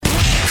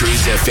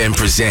Cruise FM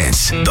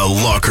presents The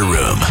Locker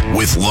Room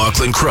with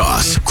Lachlan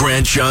Cross,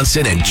 Grant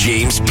Johnson, and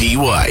James P.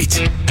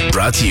 White.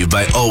 Brought to you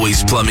by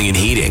Always Plumbing and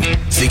Heating.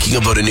 Thinking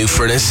about a new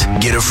furnace?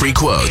 Get a free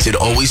quote at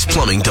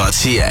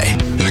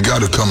alwaysplumbing.ca. You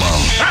gotta come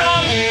on.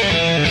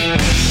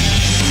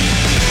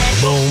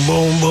 Boom,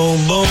 boom, boom,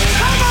 boom.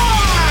 Come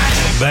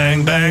on!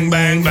 Bang, bang,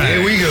 bang, bang.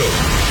 Here we go.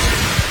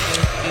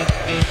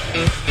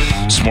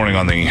 This morning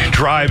on the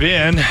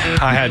drive-in,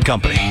 I had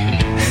company.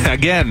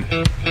 Again.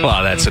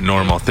 Well, that's a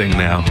normal thing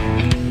now.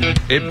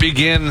 It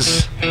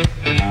begins.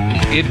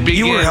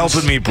 You were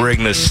helping me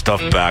bring this stuff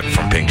back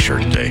from Pink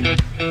Shirt Day.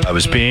 I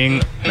was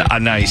being a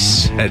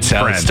nice That's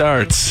how friend. it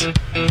starts.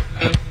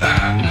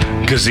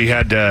 Because he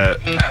had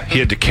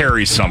to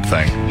carry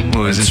something.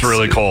 It's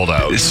really cold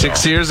out.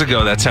 6 years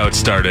ago, that's how it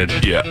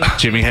started. Yeah.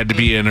 Jimmy had to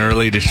be in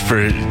early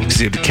because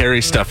he had to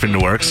carry stuff into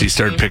work, so he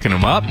started picking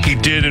them up. He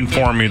did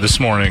inform me this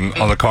morning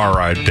on the car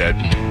ride that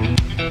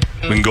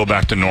we can go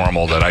back to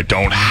normal, that I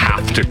don't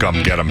have to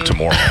come get him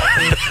tomorrow.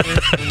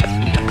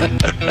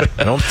 I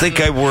don't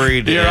think I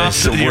worried You're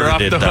off the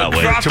that hook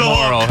way. Off the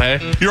tomorrow, hook.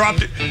 hey? You're off.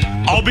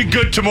 I'll be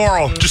good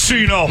tomorrow, just so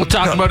you know. We'll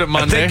talk about it I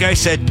Monday. think I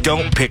said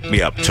don't pick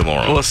me up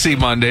tomorrow. We'll see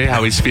Monday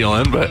how he's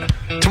feeling, but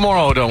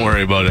tomorrow, don't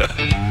worry about it.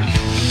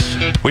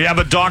 We have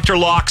a Dr.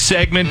 Locke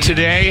segment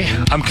today.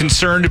 I'm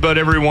concerned about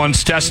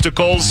everyone's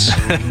testicles.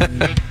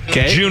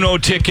 Okay. Juno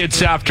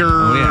tickets after...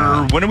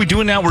 yeah. When are we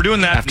doing that? We're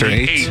doing that After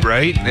 8.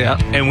 right? Yeah.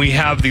 And we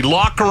have the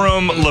Locker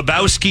Room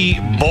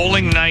Lebowski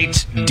Bowling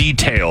Night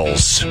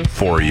details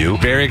for you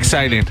Very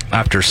exciting.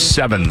 after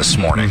 7 this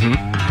morning.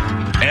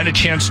 And a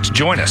chance to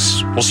join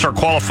us. We'll start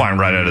qualifying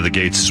right out of the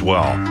gates as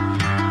well.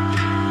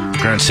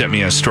 Grant sent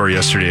me a story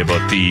yesterday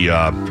about the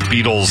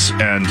Beatles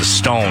and the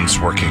Stones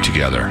working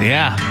together.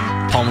 Yeah.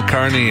 Paul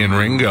McCartney and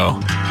Ringo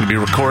will be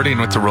recording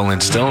with the Rolling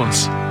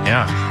Stones.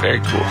 Yeah. Very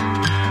cool.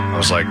 I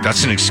was like,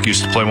 that's an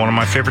excuse to play one of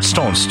my favorite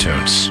Stones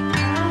tunes.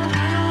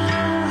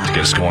 Get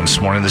us going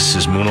this morning. This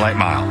is Moonlight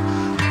Mile.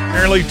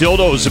 Apparently,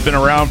 dildos have been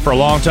around for a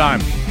long time.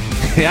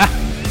 Yeah.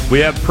 We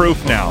have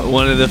proof now.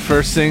 One of the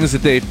first things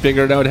that they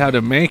figured out how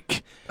to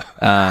make,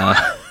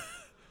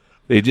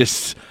 they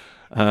just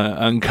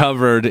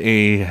uncovered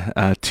a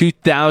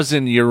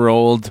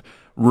 2,000-year-old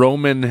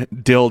Roman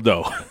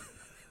dildo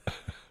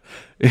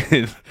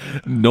in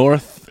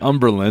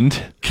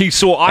Northumberland. Okay,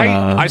 so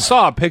I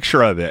saw a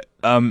picture of it.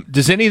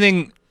 Did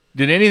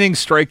anything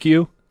strike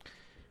you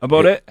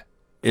about it?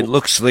 It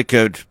looks like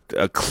a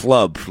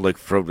club, like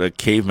from a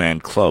caveman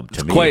club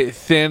to me. Quite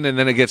thin, and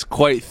then it gets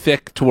quite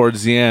thick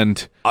towards the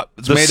end.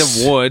 It's made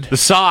of wood. The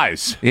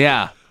size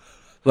Yeah.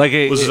 Like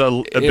it was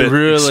a it bit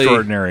really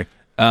extraordinary.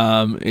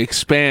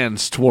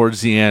 expands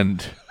towards the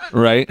end,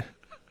 right?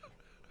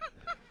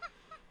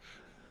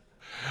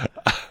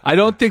 I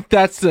don't think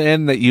that's the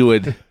end that you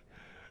would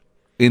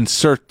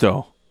insert,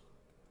 though.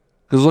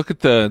 Because look at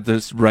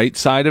this right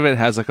side of it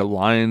has like a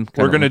line.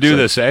 We're going to do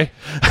this, eh?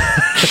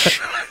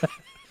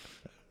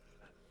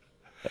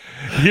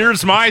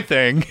 Here's my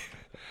thing.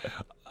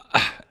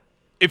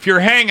 If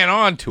you're hanging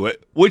on to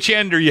it, which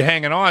end are you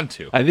hanging on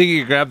to? I think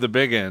you grab the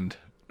big end.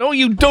 No,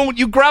 you don't.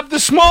 You grab the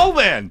small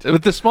end.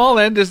 But the small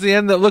end is the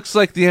end that looks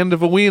like the end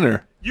of a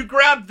wiener. You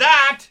grab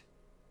that,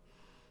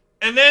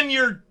 and then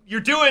you're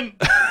doing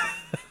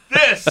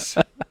this.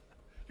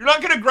 You're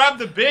not going to grab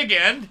the big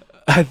end.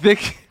 I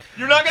think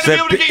You're not going to be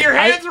able to get your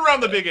hands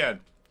around the big end.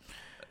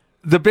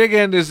 the big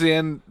end is the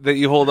end that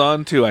you hold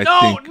on to, I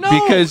think.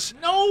 Because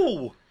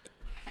Because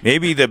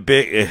Maybe the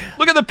big.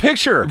 look at the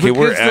picture. Okay,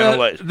 we're because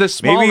analyzing. the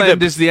small Maybe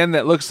end is the end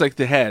that looks like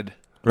the head,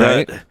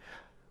 right?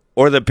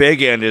 Or the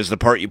big end is the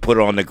part you put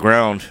on the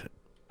ground.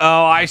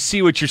 Oh, I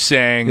see what you're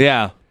saying.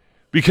 Yeah.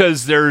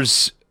 Because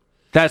there's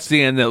That's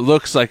the end that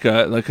looks like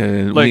a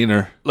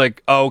wiener.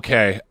 like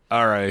okay,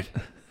 all right.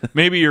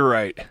 Maybe you're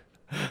right.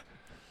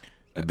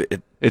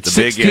 It's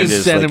the big 16 end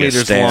is centimeters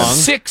like a stand. long.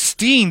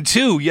 16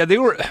 too. Yeah, they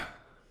were.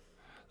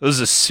 This is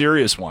a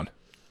serious one.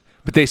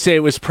 But they say it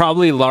was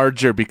probably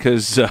larger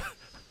because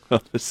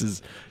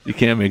you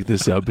can't make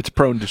this up. It's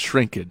prone to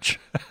shrinkage.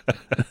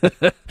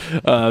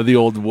 The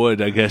old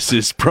wood, I guess,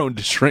 is prone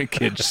to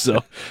shrinkage.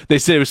 So they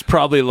say it was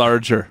probably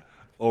larger.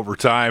 Over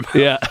time.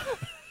 Yeah.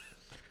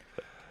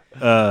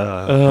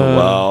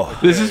 Wow.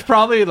 This is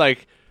probably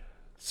like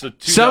So some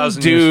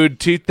 2,000 years- dude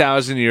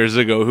 2,000 years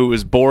ago who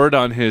was bored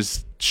on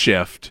his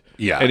shift.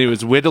 Yeah. And he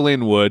was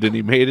whittling wood and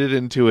he made it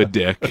into a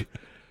dick.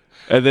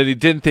 And then he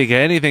didn't think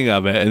anything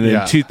of it. And then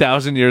Yeah.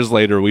 2,000 years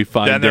later, we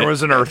find Then there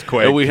was an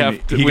earthquake. And we and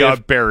have to- he we got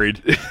have-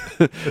 buried.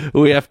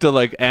 we have to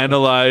like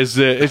analyze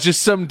it. It's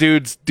just some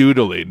dude's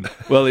doodling.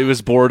 Well, he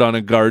was bored on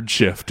a guard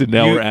shift, and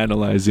now You- we're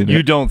analyzing You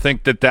it. don't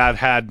think that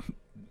had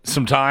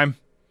some time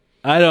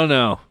I don't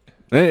know.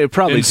 It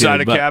probably inside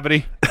did, a but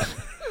cavity?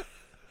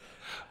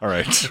 All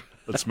right,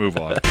 let's move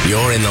on.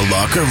 You're in The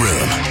Locker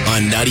Room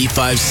on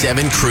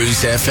 95.7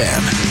 Cruise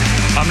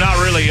FM. I'm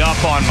not really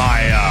up on my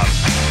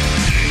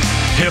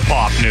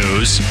hip-hop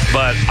news,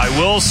 but I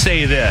will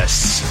say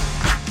this.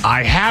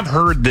 I have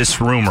heard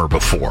this rumor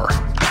before.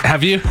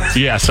 Have you?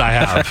 Yes, I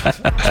have.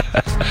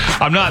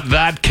 I'm not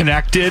that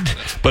connected,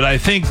 but I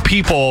think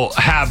people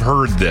have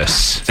heard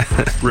this,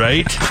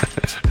 right?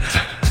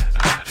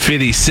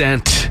 50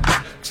 Cent.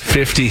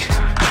 50.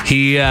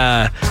 He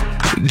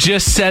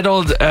just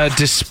settled a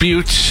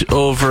dispute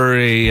over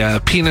a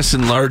penis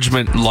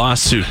enlargement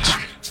lawsuit.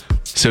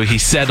 So he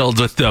settled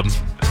with them.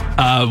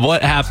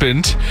 What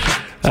happened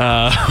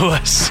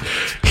was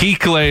he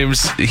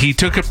claims he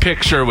took a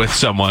picture with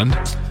someone.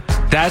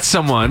 That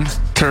someone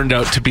turned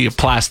out to be a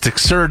plastic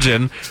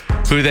surgeon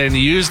who then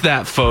used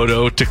that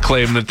photo to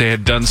claim that they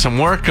had done some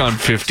work on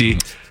 50,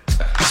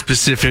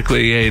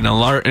 specifically an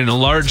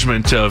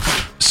enlargement of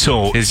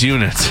his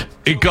unit.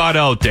 It got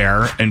out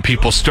there, and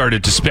people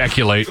started to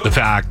speculate the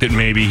fact that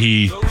maybe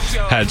he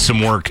had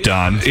some work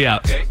done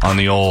on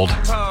the old.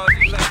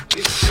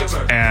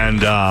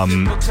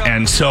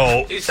 And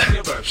so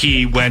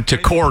he went to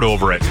court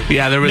over it.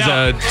 Yeah, there was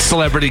a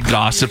celebrity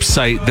gossip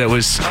site that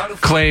was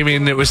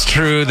claiming it was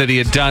true that he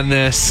had done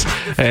this,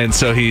 and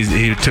so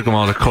he took them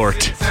all to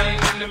court.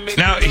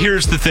 Now,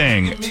 here's the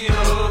thing.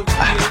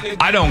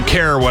 I don't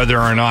care whether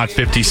or not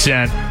 50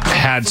 Cent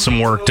had some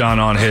work done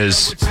on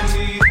his...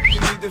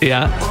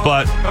 Yeah.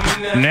 But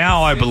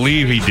now I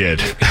believe he did.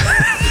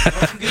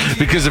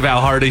 Because of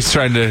how hard he's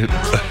trying to...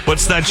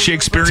 What's that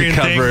Shakespearean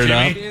to cover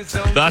thing, it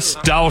Jimmy? Thus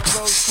thou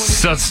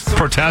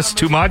protest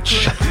too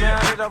much?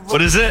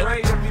 What is it?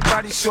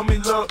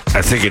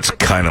 I think it's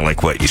kind of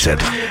like what you said.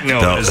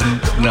 No, it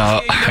isn't.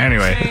 No.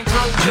 Anyway.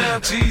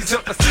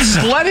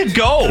 Just let it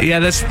go. Yeah,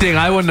 that's the thing.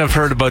 I wouldn't have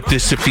heard about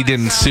this if he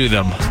didn't sue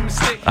them.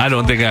 I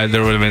don't think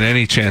there would have been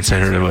any chance I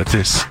heard about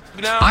this.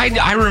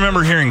 I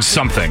remember hearing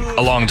something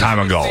a long time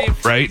ago,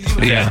 right?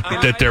 Yeah.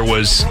 That there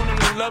was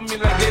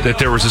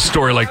a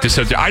story like this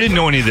out there. I didn't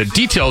know any of the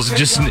details.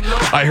 Just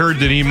I heard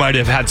that he might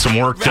have had some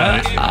work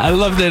done. I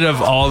love that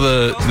of all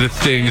the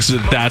things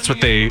that's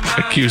what they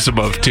accuse him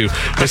of too.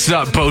 It's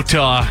not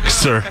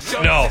Botox or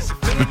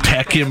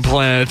pec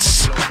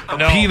implants,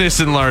 penis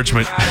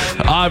enlargement.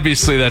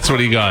 Obviously, that's what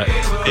he got.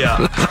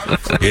 Yeah.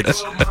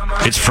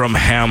 It's from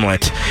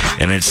Hamlet,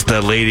 and it's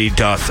the lady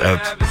doth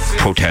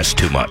protest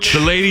too much. The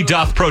lady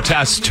doth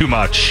protest too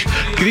much.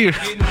 Can you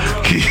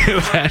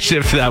imagine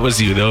if that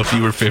was you, though, if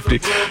you were 50?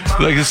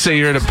 Like, let's say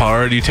you're at a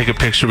bar and you take a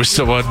picture with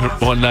someone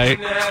one night,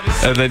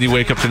 and then you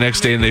wake up the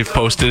next day and they've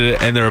posted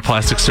it, and they're a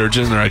plastic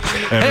surgeon, and they're like,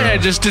 hey, I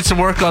just did some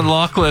work on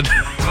Lachlan.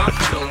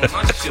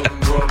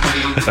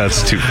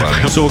 That's too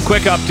funny. So a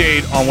quick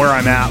update on where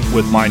I'm at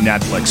with my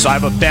Netflix. So I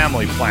have a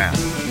family plan.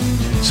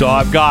 So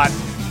I've got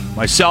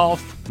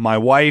myself, my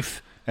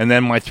wife, and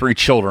then my 3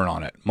 children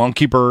on it.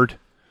 Monkey Bird,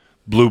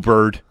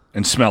 Bluebird,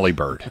 and Smelly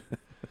Bird.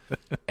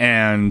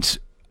 And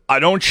I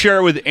don't share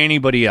it with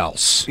anybody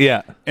else.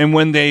 Yeah. And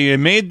when they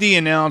made the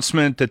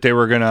announcement that they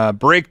were going to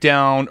break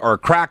down or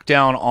crack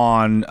down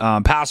on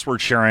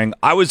password sharing,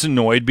 I was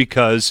annoyed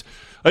because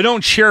I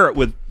don't share it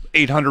with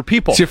 800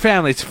 people. It's your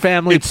family. It's a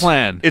family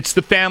plan. It's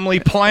the family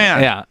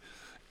plan. Yeah.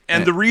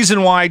 And the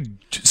reason why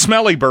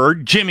Smelly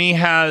Bird, Jimmy,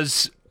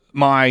 has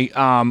my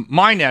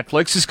my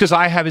Netflix is because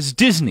I have his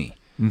Disney.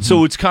 Mm-hmm.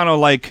 So it's kind of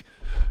like...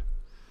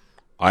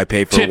 I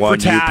pay for one,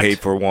 you pay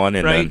for one,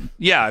 and right? then...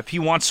 Yeah, if he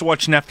wants to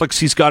watch Netflix,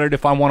 he's got it.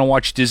 If I want to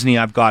watch Disney,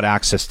 I've got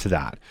access to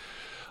that.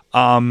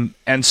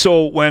 And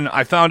so when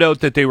I found out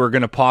that they were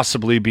going to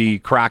possibly be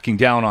cracking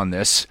down on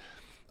this,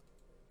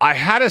 I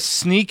had a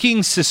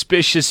sneaking,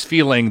 suspicious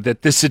feeling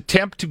that this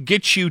attempt to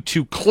get you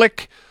to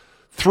click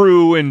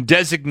through and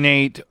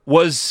designate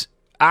was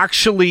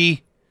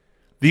actually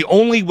the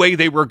only way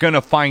they were going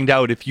to find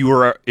out if you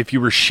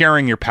were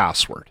sharing your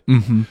password.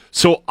 Mm-hmm.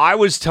 So I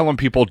was telling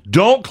people,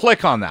 don't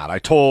click on that. I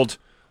told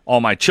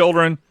all my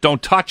children,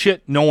 don't touch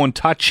it. No one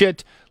touch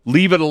it.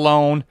 Leave it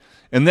alone.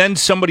 And then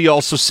somebody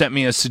also sent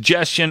me a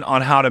suggestion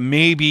on how to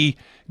maybe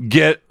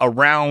get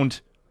around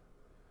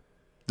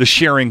the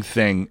sharing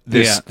thing,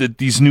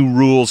 these new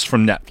rules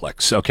from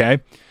Netflix, okay?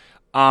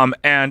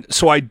 And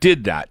so I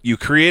did that. You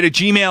create a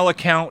Gmail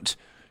account,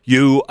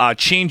 you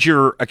change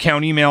your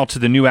account email to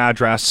the new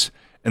address,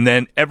 and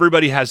then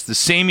everybody has the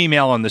same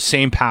email and the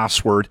same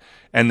password,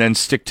 and then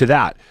stick to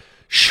that.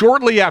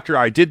 Shortly after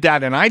I did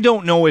that, and I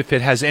don't know if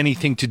it has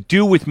anything to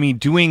do with me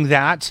doing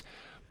that,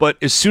 but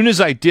as soon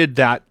as I did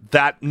that,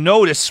 that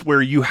notice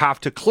where you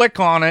have to click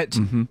on it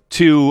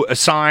to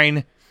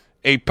assign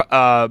a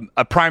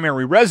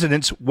primary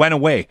residence went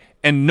away,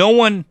 and no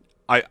one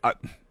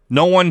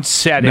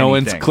said anything. No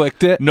one's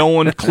clicked it? No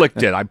one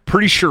clicked it. I'm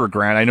pretty sure,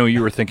 Grant. I know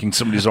you were thinking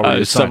somebody's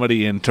already assigned.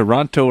 Somebody in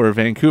Toronto or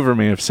Vancouver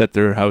may have set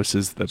their house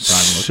as the prime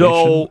location.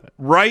 So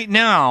right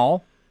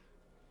now,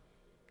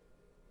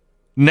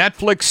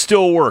 Netflix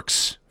still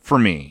works for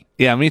me.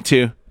 Yeah, me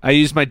too. I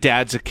use my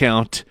dad's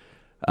account.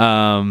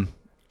 I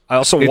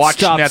also watch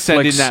stopped Netflix.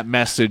 Sending that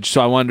message,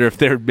 so I wonder if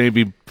they're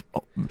maybe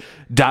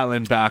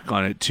dialing back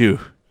on it too.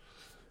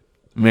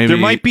 Maybe There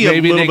might be a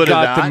maybe little they bit of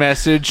got the that.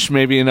 message.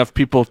 Maybe enough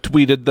people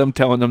tweeted them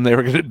telling them they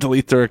were going to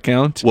delete their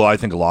account. Well, I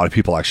think a lot of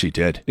people actually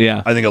did.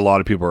 Yeah. I think a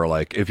lot of people are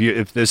like,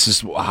 if this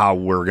is how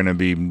we're going to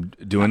be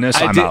doing this,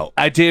 I'm out.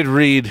 I did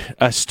read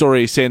a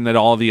story saying that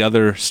all the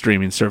other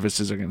streaming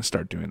services are going to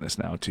start doing this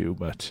now too,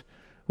 but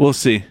we'll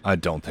see. I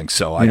don't think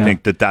so. Yeah. I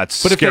think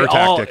that's But scare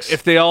tactics.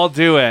 if they all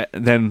do it,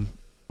 then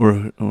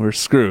we're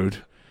screwed.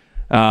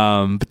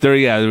 But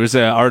there was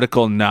an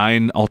article,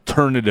 9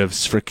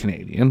 alternatives for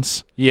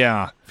Canadians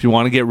yeah. if you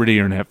want to get rid of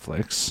your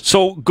Netflix.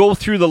 So go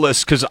through the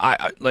list because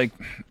I like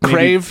maybe-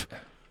 Crave.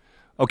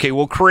 Okay,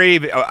 well,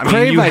 Crave. I mean,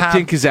 Crave, you I have,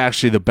 think, is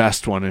actually the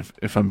best one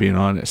if I'm being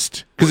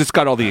honest, because it's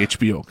got all the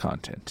HBO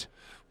content.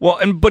 well,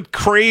 but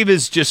Crave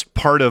is just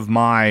part of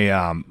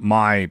my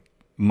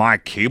my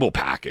cable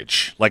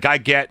package. Like I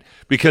get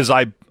because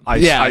I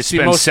see,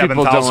 spend most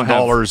people don't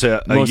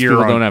 $7,000 a most year.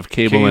 people on don't have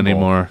cable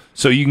anymore.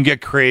 So you can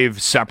get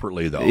Crave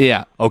separately though.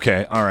 Yeah.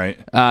 Okay. All right.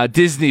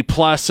 Disney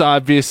Plus,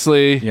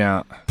 obviously.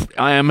 Yeah.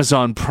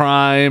 Amazon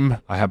Prime.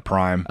 I have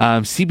Prime.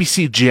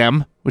 CBC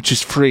Gem, which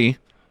is free.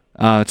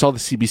 It's all the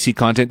CBC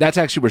content. That's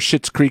actually where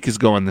Schitt's Creek is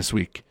going this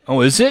week.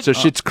 Oh, is it? So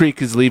Schitt's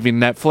Creek is leaving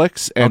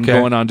Netflix and Okay.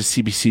 going on to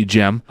CBC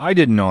Gem. I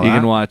didn't know You that.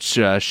 can watch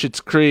Schitt's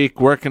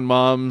Creek, Working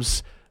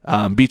Moms,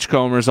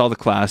 Beachcombers, all the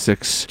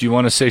classics. Do you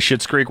want to say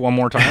Schitt's Creek one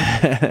more time?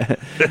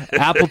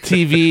 Apple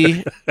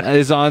TV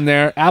is on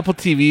there. Apple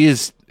TV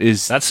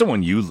is That's the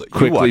one you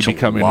quickly watch a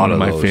becoming lot one of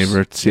my those.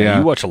 favorites. Yeah.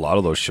 You watch a lot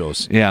of those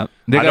shows. yeah.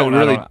 They I got don't- I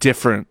really don't-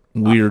 different,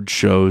 weird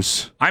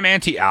shows. I'm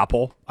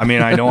anti-Apple. I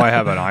mean, I know I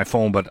have an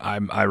iPhone, but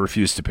I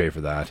refuse to pay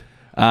for that.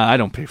 I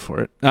don't pay for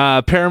it.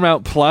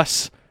 Paramount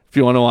Plus, if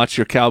you want to watch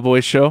your cowboy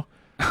show,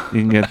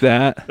 you can get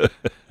that.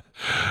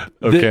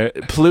 Okay.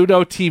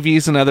 Pluto TV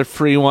is another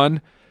free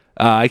one.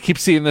 I keep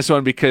seeing this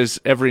one because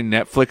every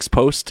Netflix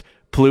post,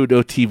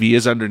 Pluto TV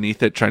is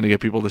underneath it, trying to get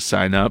people to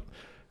sign up.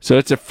 So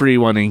it's a free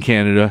one in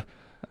Canada.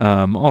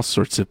 All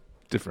sorts of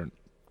different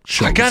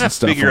shows. I gotta and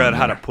stuff figure on out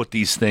how to there. put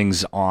these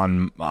things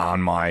on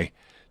my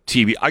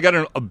TV. I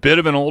got a bit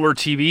of an older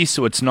TV,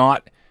 so it's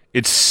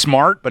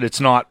smart, but it's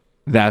not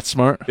That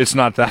smart.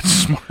 that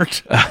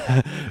smart.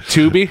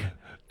 Tubi.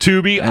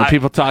 Tubi,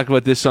 People talk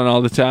about this one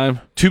all the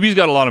time. Tubi's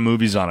got a lot of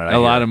movies on it. A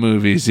lot of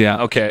movies,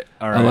 yeah. Okay,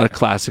 all right. A lot of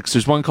classics.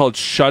 There's one called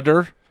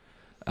Shudder.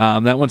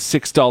 That one's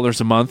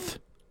 $6 a month.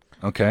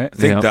 Okay. I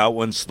think Yeah. that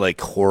one's like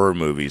horror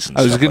movies and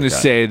I was stuff going like to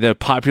that. say the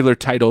popular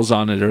titles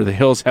on it are The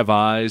Hills Have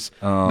Eyes,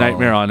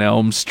 Nightmare on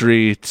Elm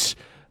Street.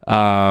 Few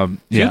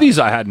Yeah, of these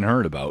I hadn't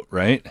heard about,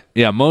 right?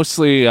 yeah,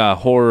 mostly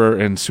horror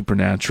and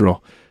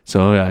supernatural.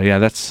 So yeah,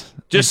 that's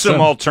Just that's, some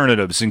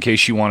alternatives in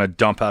case you want to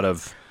dump out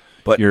of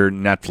your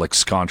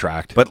Netflix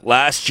contract. But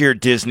last year,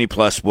 Disney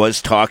Plus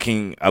was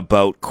talking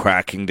about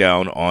cracking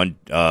down on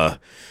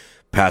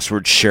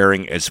password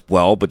sharing as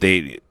well, but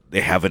they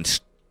haven't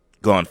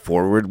gone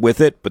forward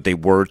with it. But they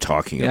were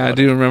talking yeah, I about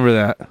do remember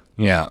that.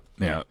 Yeah.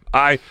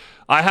 I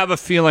have a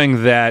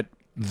feeling that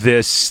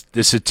this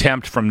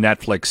attempt from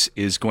Netflix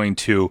is going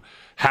to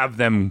have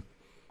them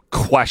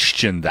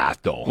question that,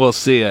 though. We'll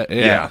see it.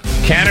 yeah.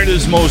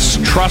 Canada's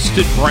most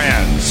trusted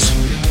brands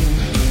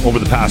over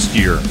the past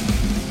year.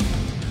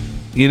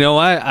 You know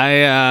what?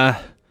 I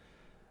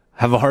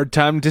have a hard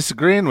time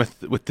disagreeing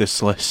with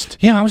this list.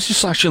 Yeah, I was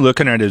just actually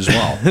looking at it as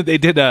well. They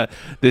did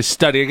this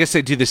study. I guess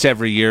they do this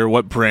every year.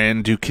 What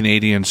brand do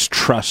Canadians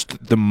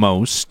trust the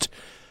most?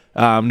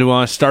 Do you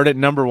want to start at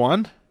number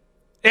one?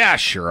 Yeah,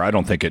 sure. I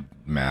don't think it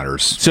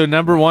matters. So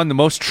number one, the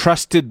most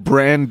trusted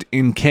brand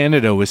in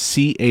Canada was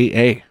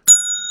CAA.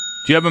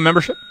 Do you have a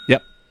membership?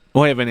 Yep.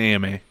 We have an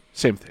AMA.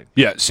 Same thing.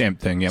 Yeah, same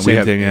thing. Yeah, Same we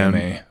have thing.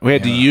 AMA. We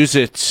had to use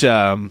it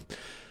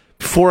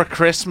before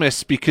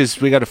Christmas because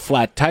we got a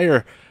flat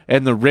tire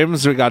and the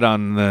rims we got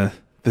on the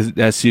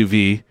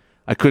SUV.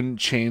 I couldn't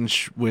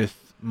change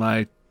with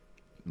my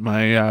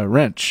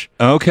wrench.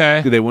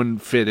 Okay. They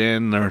wouldn't fit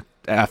in or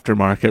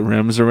aftermarket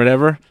rims or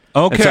whatever.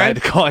 Okay. And so I had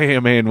to call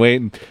AMA and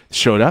wait, and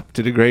showed up,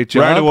 did a great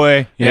job. Right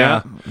away.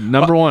 Yeah.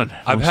 Number one.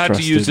 I've most had to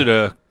trusted. use it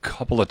a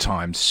couple of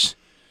times.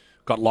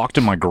 Got locked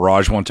in my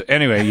garage one time.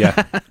 Anyway,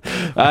 yeah.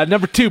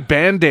 Number two,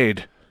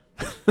 Band-Aid.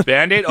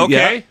 Band-Aid?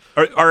 Okay.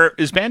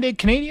 Is Band-Aid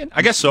Canadian?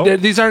 I guess so.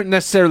 These aren't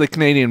necessarily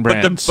Canadian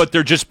brands. But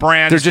they're just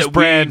brands. they're just that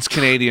we- brands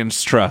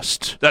Canadians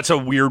trust. That's a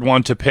weird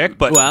one to pick,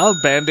 but Well,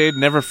 Band-Aid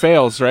never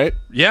fails, right?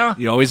 yeah.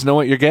 You always know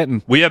what you're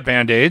getting. We have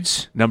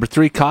Band-Aids. Number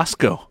three,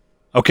 Costco.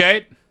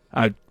 Okay.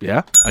 I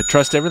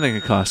trust everything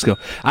at Costco.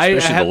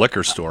 Especially the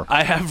liquor store.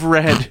 I have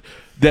read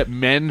that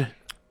men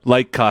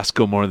like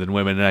Costco more than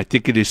women, and I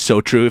think it is so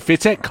true. If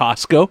it's at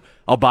Costco,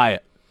 I'll buy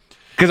it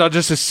because I'll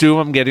just assume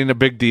I'm getting a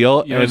big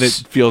deal, You know, and it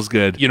feels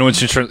good. You know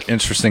what's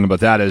interesting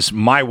about that is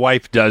my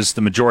wife does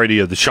the majority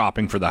of the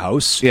shopping for the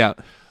house. Yeah,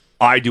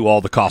 I do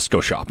all the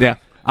Costco shopping. yeah.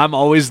 I'm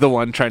always the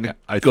one trying to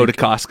go to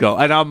Costco,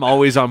 and I'm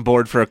always on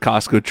board for a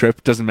Costco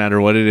trip. Doesn't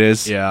matter what it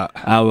is. Yeah.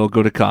 I will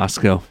go to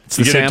Costco. It's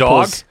You the get a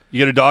dog? samples. You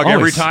get a dog every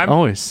Always, time?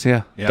 Always,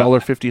 yeah. Yeah.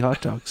 $1.50 hot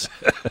dogs.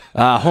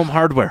 Home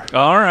Hardware.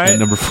 All right.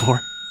 Number four.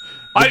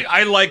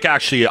 I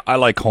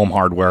like Home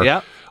Hardware.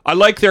 Yeah. I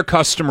like their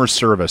customer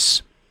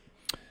service.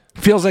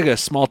 Feels like a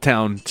small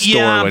town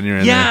store when you're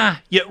in there.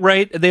 Yeah,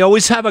 right. They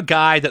always have a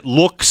guy that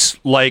looks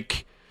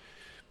like.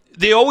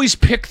 They always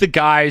pick the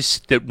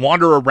guys that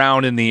wander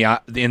around in the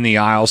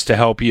aisles to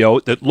help you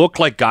out that look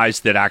like guys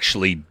that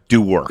actually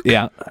do work.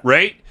 Yeah.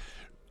 Right?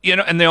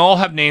 And they all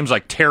have names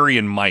like Terry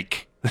and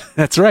Mike.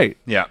 That's right.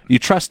 Yeah. You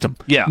trust them.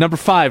 Yeah. Number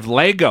 5,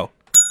 Lego.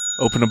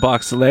 Open a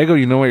box of Lego,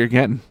 you know what you're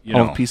getting. You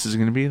All know. the pieces are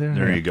going to be there.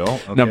 There you go.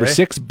 Okay. Number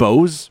 6,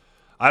 Bose.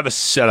 I have a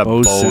set of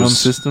Bose sound Bose.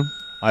 system.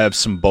 I have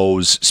some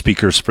Bose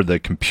speakers for the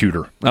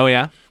computer, Oh,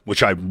 yeah?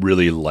 which I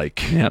really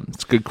like. Yeah,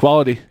 it's good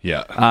quality.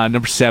 Yeah.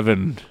 Number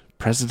 7,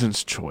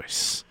 President's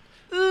Choice.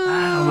 I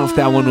don't know if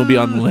that one will be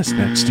on the list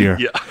next year.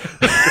 Yeah.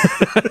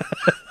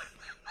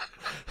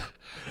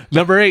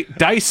 Number 8,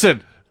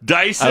 Dyson.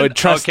 Dyson. I would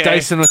trust Okay.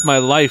 Dyson with my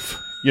life.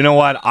 You know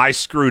what? I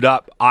screwed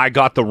up. I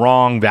got the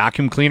wrong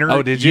vacuum cleaner.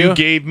 Oh, did you?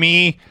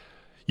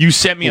 You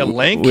sent me a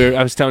link.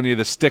 I was telling you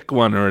the stick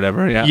one or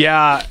whatever. Yeah.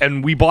 Yeah,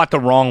 and we bought the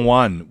wrong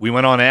one. We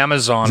went on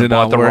Amazon Is it and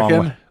bought not the wrong working?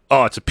 one.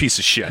 Oh, it's a piece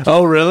of shit.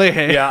 Oh, really?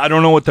 Hey. Yeah, I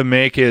don't know what the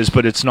make is,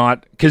 but it's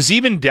not. Because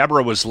even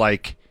Deborah was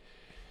like,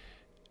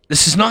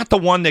 this is not the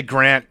one that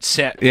Grant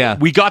sent. Yeah.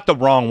 We got the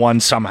wrong one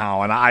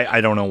somehow, and I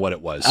don't know what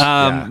it was.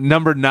 Yeah.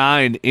 Number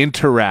 9,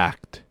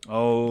 Interact.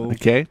 Oh,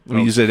 Okay.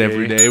 We use it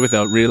every day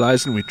without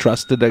realizing we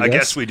trust it, I I guess.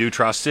 guess we do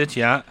trust it,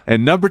 yeah.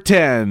 And number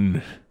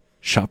 10,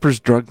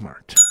 Shoppers Drug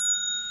Mart.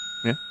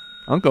 Yeah.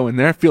 I'll go in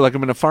there. I feel like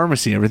I'm in a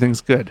pharmacy.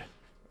 Everything's good.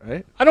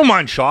 Right? I don't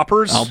mind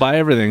Shoppers. I'll buy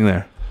everything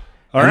there.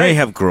 All And they right.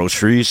 have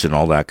groceries and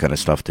all that kind of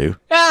stuff too.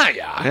 Yeah.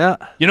 Yeah.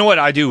 You know what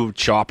I do with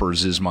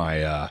Shoppers is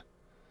my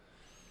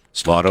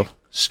Lotto.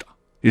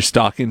 You're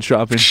stocking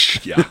shopping.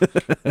 Yeah.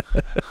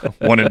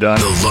 One and done.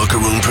 The Locker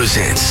Room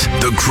presents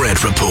The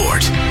Grant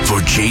Report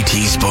for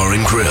JT's Bar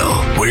and Grill,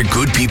 where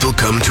good people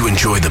come to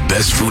enjoy the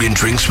best food and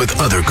drinks with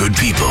other good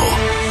people.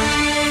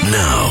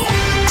 Now,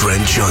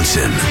 Grant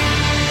Johnson.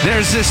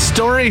 There's this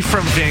story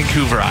from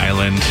Vancouver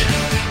Island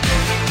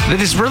that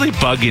is really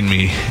bugging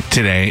me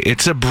today.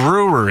 It's a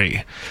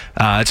brewery.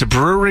 It's a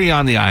brewery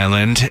on the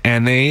island,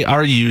 and they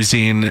are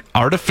using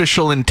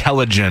artificial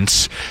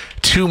intelligence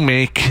to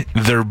make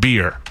their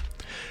beer.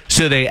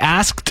 So they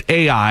asked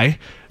AI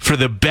for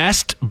the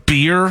best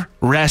beer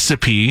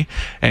recipe,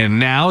 and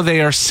now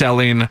they are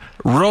selling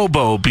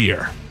Robo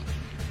beer.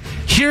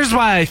 Here's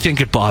why I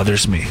think it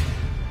bothers me.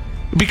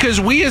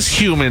 Because we as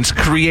humans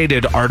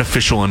created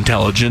artificial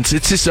intelligence.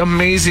 It's this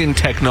amazing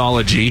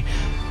technology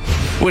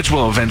which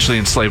will eventually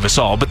enslave us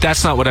all. But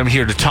that's not what I'm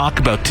here to talk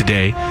about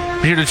today.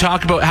 I'm here to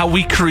talk about how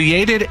we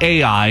created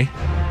AI,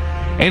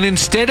 and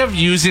instead of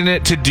using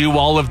it to do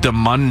all of the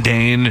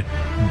mundane,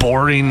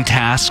 boring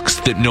tasks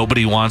that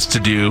nobody wants to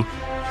do,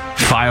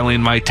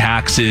 filing my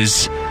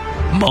taxes,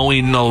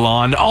 mowing the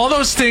lawn, all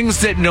those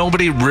things that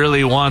nobody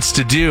really wants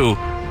to do,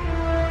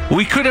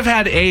 we could have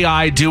had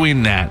AI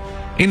doing that.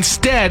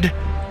 Instead,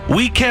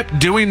 we kept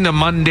doing the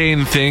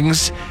mundane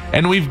things,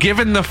 and we've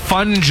given the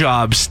fun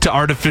jobs to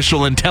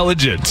artificial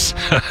intelligence.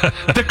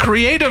 The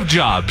creative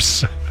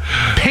jobs.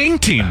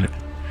 Painting.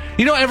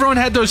 You know, everyone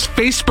had those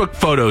Facebook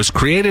photos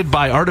created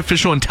by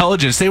artificial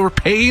intelligence. They were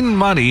paying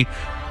money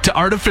to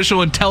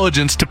artificial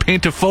intelligence to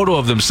paint a photo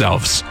of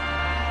themselves.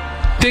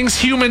 Things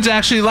humans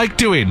actually like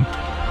doing.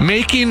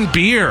 Making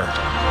beer.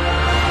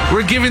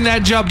 We're giving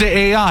that job to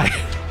AI.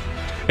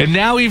 And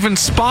now even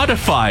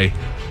Spotify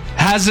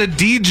has a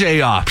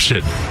DJ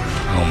option.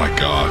 Oh my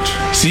God.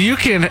 So you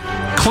can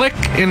click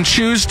and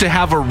choose to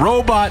have a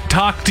robot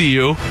talk to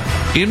you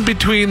in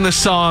between the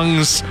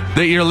songs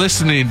that you're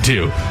listening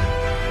to.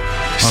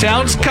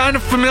 Sounds kind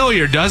of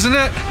familiar, doesn't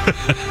it?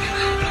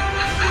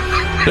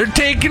 They're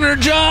taking our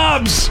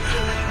jobs.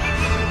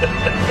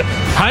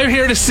 I'm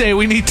here to say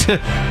we need to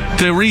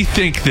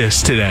rethink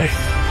this today.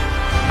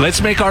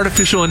 Let's make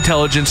artificial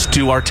intelligence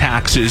do our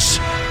taxes,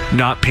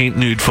 not paint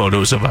nude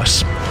photos of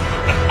us.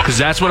 Because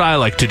that's what I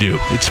like to do.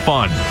 It's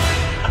fun.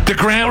 The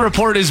Grant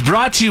Report is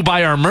brought to you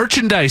by our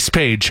merchandise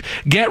page.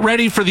 Get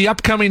ready for the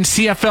upcoming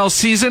CFL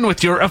season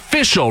with your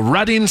official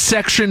Rutting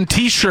Section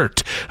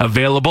t-shirt.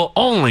 Available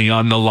only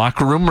on the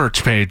Locker Room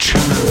merch page.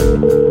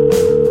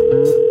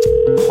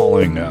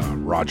 Calling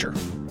Roger.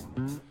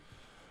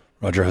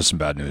 Roger has some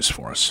bad news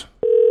for us.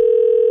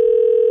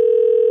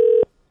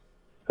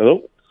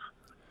 Hello?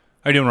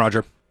 How you doing,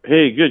 Roger?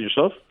 Hey, good.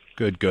 Yourself?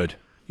 Good.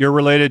 You're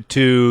related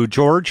to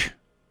George?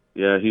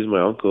 Yeah, he's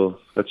my uncle.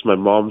 That's my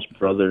mom's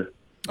brother.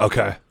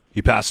 Okay.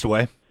 He passed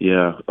away?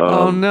 Yeah.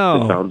 Oh,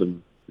 no.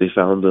 They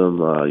found him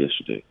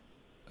yesterday.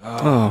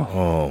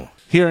 Oh.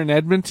 Here in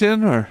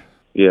Edmonton, or?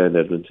 Yeah, in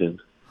Edmonton.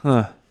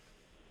 Huh.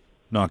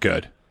 Not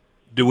good.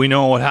 Do we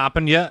know what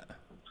happened yet?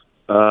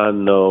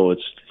 No,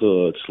 it's a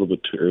little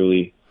bit too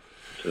early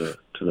to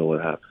know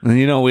what happened. And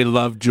you know we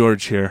love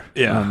George here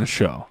Yeah. on the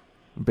show.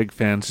 Big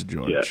fans of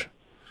George.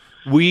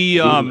 Yeah. We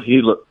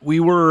He we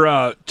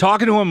were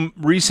talking to him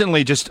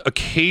recently, just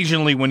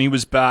occasionally when he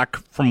was back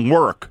from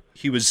work.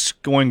 He was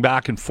going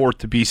back and forth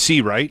to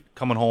BC, right?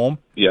 Coming home.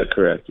 Yeah,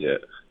 correct. Yeah.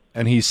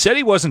 And he said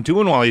he wasn't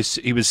doing well.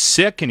 He was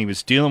sick and he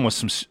was dealing with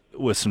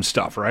some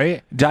stuff,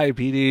 right?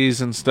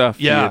 Diabetes and stuff.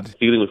 Yeah.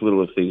 Dealing with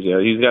little things. Yeah,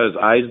 he's got his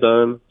eyes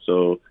done,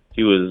 so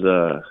he was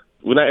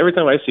every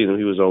time I seen him,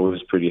 he was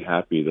always pretty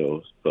happy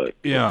though. But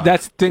Yeah.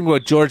 That's the thing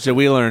about George that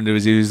we learned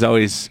was he was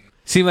always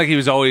seemed like he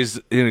was always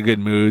in a good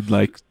mood.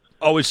 Like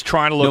Always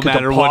trying to look No at the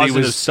matter what he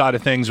positive was- side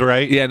of things,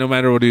 right? yeah, no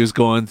matter what he was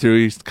going through,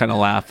 he's kind of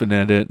laughing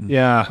at it. And-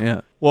 Yeah.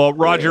 yeah. Well,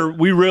 Roger,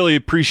 we really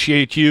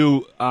appreciate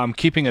you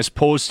keeping us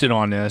posted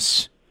on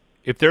this.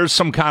 If there's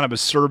some kind of a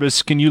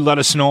service, can you let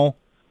us know?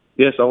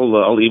 yes,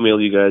 I'll email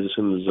you guys as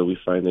soon as we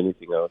find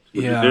anything out.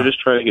 Yeah. They're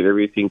just trying to get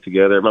everything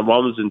together. My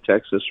mom's in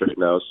Texas right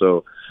now,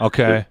 so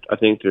Okay. I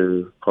think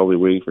they're probably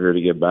waiting for her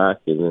to get back,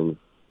 and then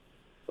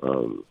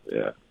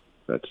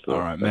that's All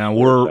right, that's man,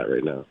 where it's at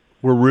right now.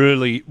 We're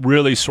really,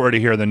 really sorry to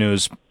hear the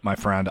news, my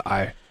friend.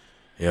 I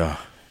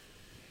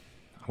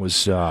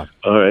was All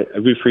right,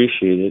 we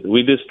appreciate it.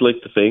 We just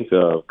like to thank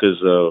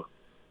because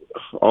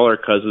all our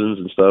cousins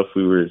and stuff,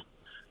 we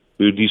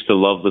used to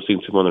love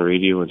listening to him on the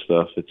radio and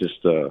stuff. It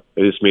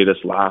just made us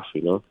laugh,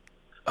 you know.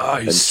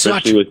 And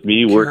especially with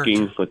me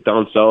working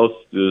down south,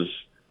 it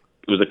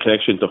was a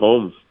connection to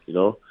home, you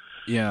know.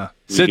 Yeah.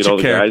 We Such get a all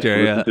the guys character,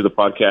 to listen yeah. to the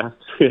podcast.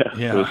 Yeah,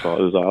 Yeah.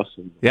 It was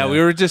awesome. Yeah,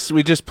 we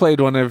just played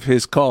one of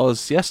his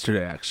calls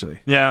yesterday. Actually,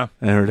 Yeah.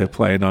 I heard it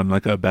playing on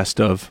like a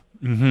best of.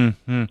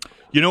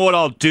 You know what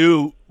I'll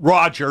do,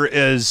 Roger,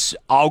 is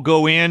I'll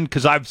go in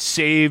because I've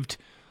saved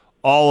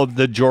all of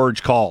the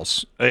George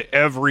calls.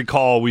 Every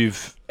call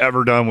we've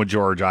ever done with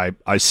George,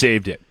 I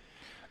saved it.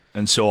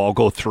 And so I'll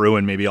go through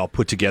and maybe I'll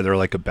put together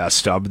like a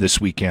best of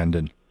this weekend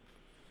and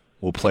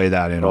we'll play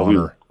that in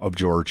honor of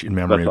George, in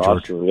memory That's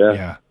of George. awesome, yeah.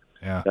 Yeah.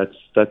 Yeah.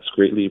 That's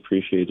greatly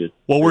appreciated.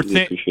 Well,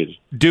 Greatly appreciated.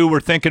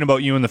 we're thinking about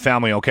you and the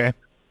family, okay?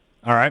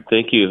 All right.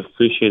 Thank you.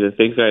 Appreciate it.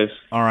 Thanks, guys.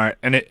 All right.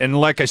 And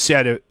like I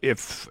said,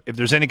 if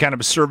there's any kind of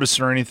a service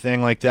or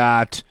anything like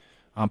that,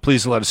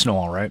 please let us know,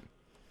 all right?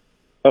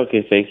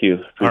 Okay, thank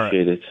you. All right.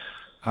 Appreciate it.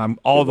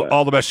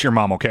 All the best to your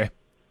mom, okay?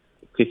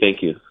 Okay,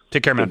 thank you.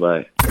 Take care, man.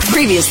 Goodbye.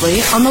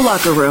 Previously on the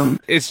Locker Room.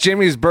 It's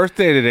Jimmy's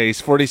birthday today.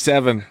 He's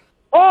 47.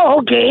 Oh,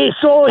 okay.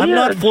 So I'm here,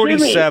 not Jimmy.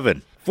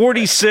 47.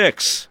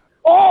 46.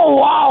 Oh,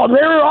 wow.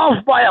 They're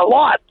off by a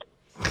lot.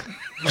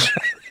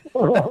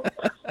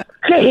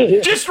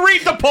 Okay. Just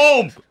read the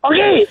poem.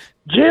 Okay.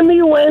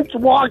 Jimmy went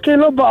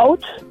walking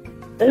about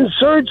in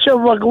search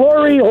of a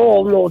glory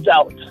hole, no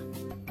doubt.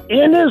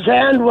 In his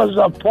hand was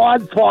a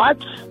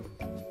pot,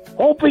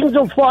 hoping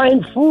to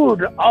find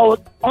food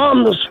out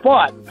on the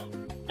spot.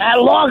 At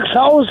Locke's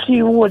house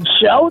he would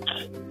shout,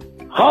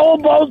 "How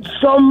about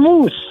some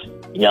moose,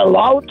 you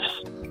louts?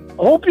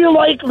 Hope you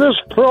like this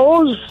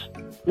prose.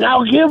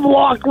 Now give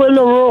Lachlan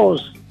a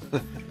rose."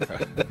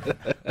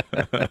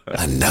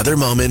 Another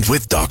moment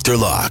with Dr.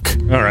 Locke.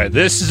 All right,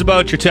 this is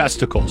about your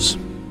testicles.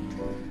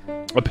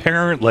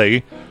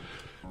 Apparently,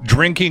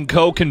 drinking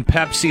Coke and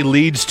Pepsi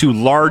leads to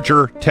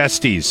larger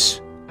testes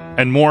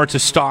and more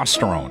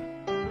testosterone.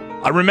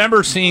 I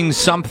remember seeing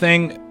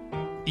something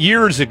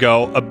years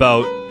ago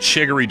about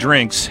sugary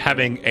drinks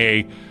having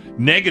a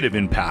negative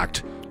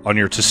impact on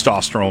your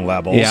testosterone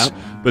levels. Yeah.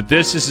 But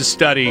this is a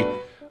study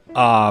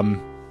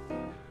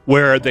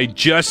where they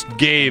just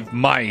gave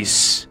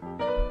mice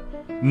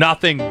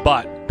nothing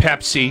but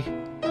Pepsi,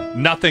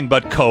 nothing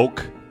but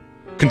Coke,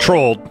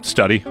 controlled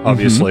study,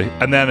 obviously,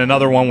 and then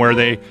another one where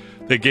they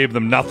gave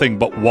them nothing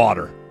but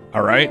water.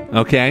 All right?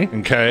 Okay.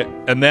 Okay.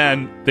 And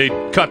then they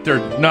cut their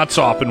nuts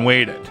off and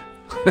weighed it.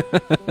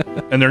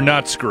 And their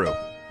nuts grew.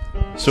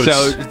 So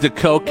the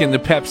Coke and the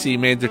Pepsi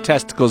made their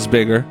testicles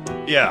bigger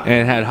yeah.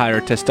 and had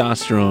higher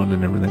testosterone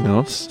and everything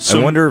else. I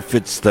wonder if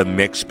it's the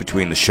mix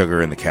between the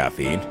sugar and the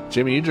caffeine.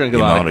 Jimmy, you drink a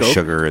The lot amount of of Coke.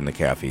 sugar in the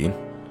caffeine.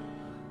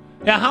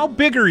 Yeah, how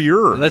big are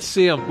yours? Let's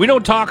see them. We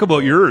don't talk about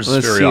yours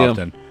Let's very see 'em.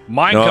 often.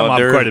 Mine come up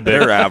they're, quite a bit.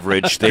 They're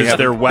average. They 'Cause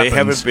haven't, they're they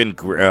weapons. haven't been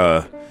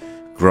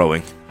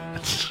growing.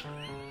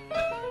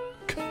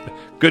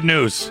 Good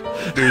news.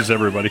 News,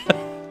 everybody.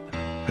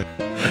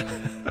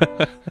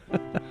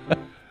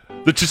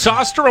 The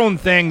testosterone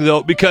thing,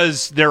 though,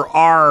 because there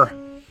are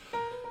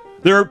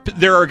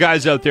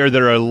guys out there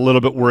that are a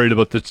little bit worried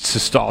about the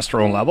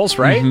testosterone levels,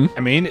 right? I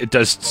mean, it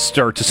does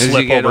start to As you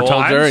slip get over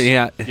time. older,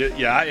 yeah.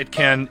 Yeah, it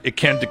can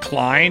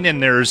decline,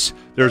 and there's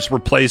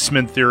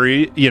replacement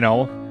theory,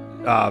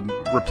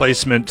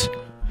 replacement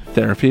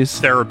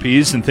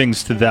therapies and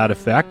things to that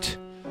effect.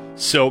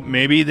 So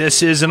maybe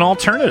this is an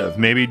alternative.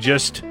 Maybe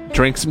just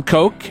Drink some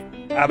Coke,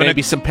 having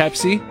maybe some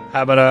Pepsi.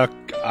 having a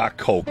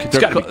Coke. It's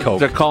got to be Coke.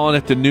 They're calling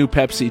it the new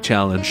Pepsi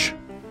challenge.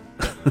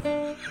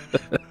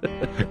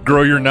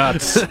 Grow your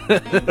nuts.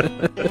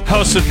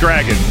 House of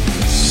Dragon.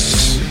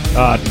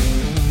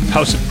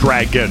 House of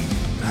Dragon.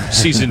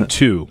 Season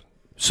 2.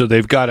 So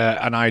they've got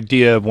an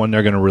idea of when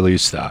they're going to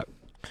release that.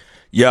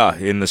 Yeah,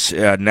 in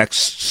the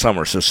next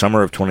summer, so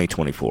summer of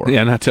 2024.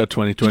 Yeah, not till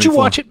 2024. Did you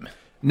watch it?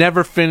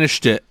 Never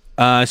finished it.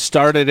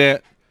 Started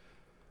it.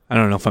 I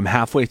don't know if I'm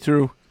halfway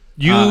through.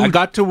 You- I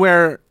got to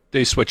where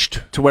They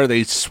switched.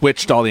 they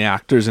switched all the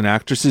actors and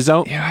actresses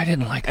out. Yeah, I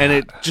didn't like that. And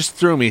it just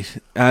threw me.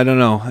 I don't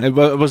know. I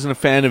wasn't a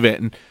fan of it.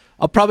 And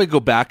I'll probably go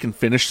back and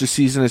finish the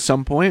season at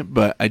some point,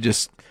 but I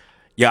just...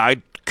 Yeah, I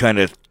kind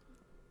of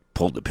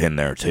pulled the pin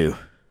there, too.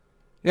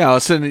 Yeah, all of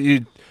a sudden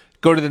you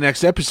go to the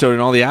next episode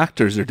and all the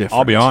actors are different.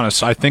 I'll be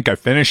honest. I think I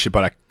finished it,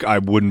 but I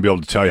wouldn't be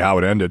able to tell you how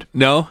it ended.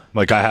 No?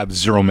 Like, I have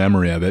zero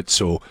memory of it,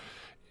 so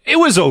it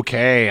was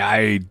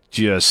okay.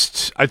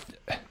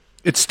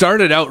 It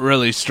started out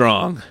really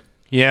strong.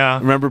 Yeah.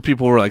 Remember,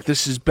 people were like,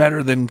 this is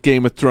better than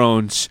Game of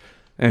Thrones.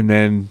 And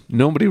then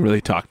nobody really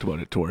talked about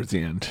it towards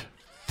the end.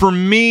 For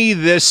me,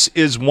 this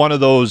is one of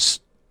those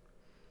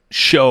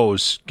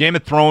shows. Game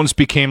of Thrones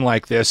became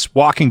like this.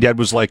 Walking Dead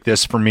was like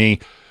this for me,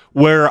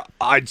 where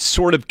I'd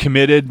sort of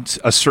committed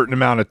a certain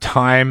amount of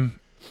time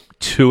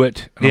to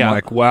it. And I'm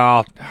like,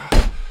 well,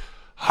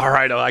 all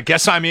right, I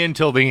guess I'm in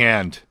till the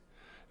end.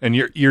 And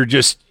you're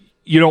just,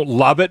 you don't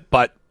love it,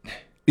 but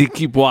you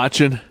keep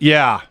watching.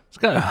 Yeah. It's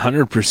got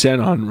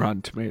 100% on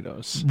Rotten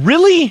Tomatoes.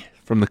 Really?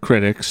 From the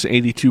critics,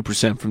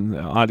 82% from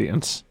the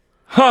audience.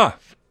 Huh.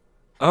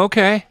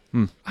 Okay.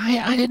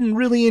 I didn't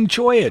really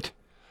enjoy it.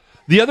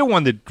 The other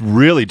one that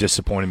really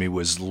disappointed me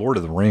was Lord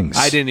of the Rings.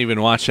 I didn't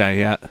even watch that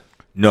yet.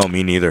 No,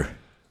 me neither.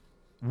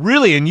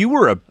 Really? And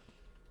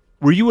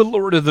were you a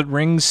Lord of the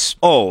Rings?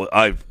 Oh,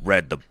 I've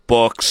read the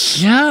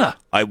books. Yeah.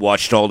 I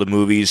watched all the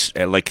movies,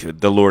 like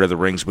the Lord of the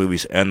Rings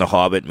movies and the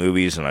Hobbit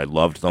movies, and I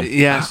loved them.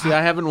 Yeah, see,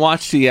 I haven't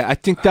watched it yet. I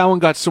think that one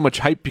got so much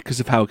hype because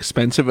of how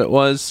expensive it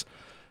was.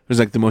 It was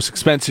like the most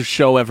expensive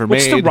show ever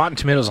What's made. the Rotten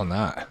Tomatoes on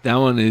that? That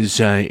one is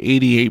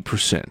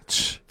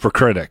 88%. For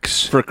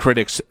critics. For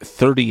critics,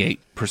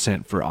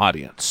 38% for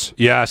audience.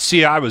 Yeah,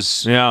 see, I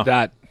was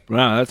that.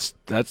 Wow,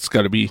 that's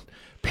got to be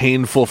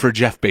painful for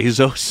Jeff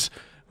Bezos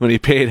when he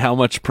paid how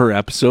much per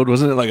episode?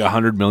 Wasn't it like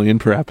 $100 million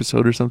per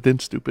episode or something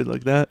stupid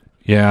like that?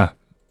 Yeah.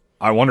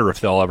 I wonder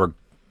if they'll ever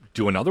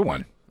do another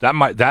one. That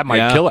might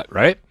kill it,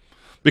 right?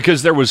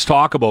 Because there was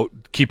talk about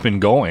keeping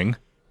going.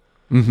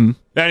 Mm-hmm.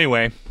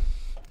 Anyway,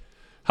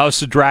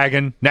 House of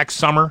Dragon next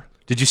summer,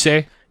 did you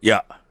say?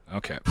 Yeah.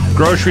 Okay.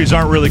 Groceries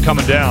aren't really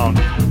coming down.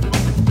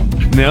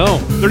 No.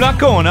 They're not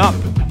going up,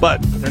 but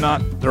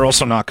they're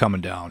also not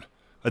coming down.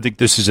 I think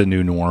this is a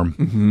new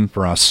norm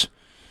for us.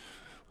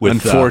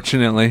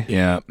 Unfortunately.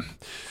 Yeah.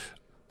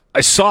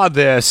 I saw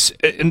this,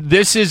 and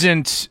this is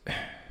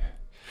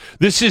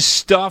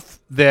stuff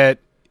that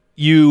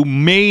you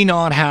may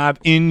not have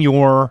in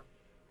your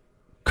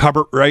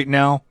cupboard right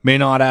now, may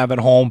not have at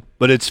home,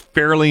 but it's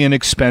fairly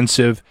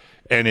inexpensive,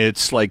 and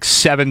it's like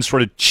 7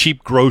 sort of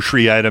cheap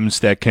grocery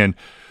items that can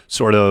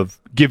sort of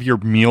give your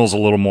meals a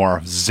little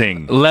more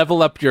zing.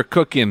 Level up your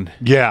cooking.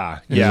 Yeah.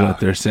 Is what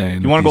they're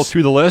saying. You want to go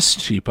through the list?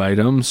 Cheap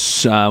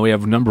items. We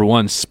have number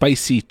 1,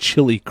 spicy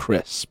chili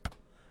crisp.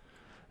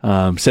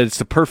 Said it's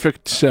the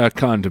perfect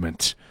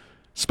condiment.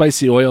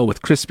 Spicy oil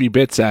with crispy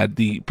bits add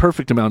the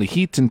perfect amount of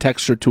heat and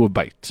texture to a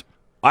bite.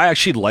 I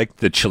actually like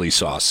the chili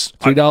sauce.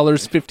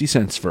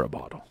 $3.50 for a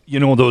bottle. You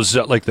know those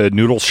like the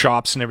noodle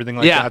shops and everything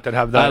like that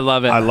have that? I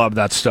love it. I love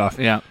that stuff.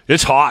 Yeah.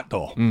 It's hot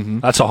though. Mm-hmm.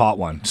 That's a hot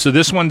one. So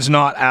this one's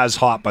not as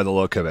hot by the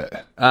look of it.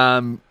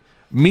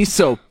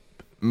 Miso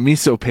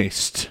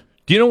paste.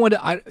 Do you know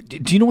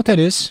what that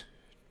is?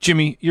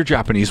 Jimmy, you're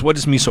Japanese. What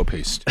is miso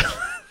paste?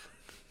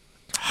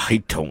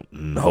 I don't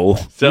know.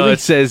 So Really? it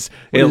says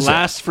it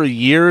lasts for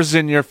years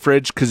in your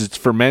fridge because it's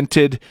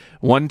fermented.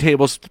 1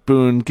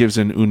 tablespoon gives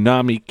an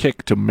umami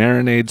kick to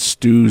marinades,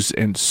 stews,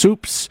 and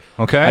soups.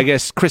 Okay. I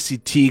guess Chrissy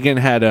Teigen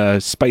had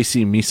a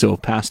spicy miso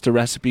pasta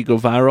recipe go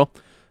viral,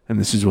 and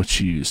this is what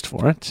she used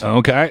for it.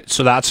 Okay,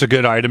 so that's a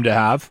good item to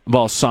have.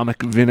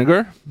 Balsamic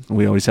vinegar.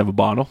 We always have a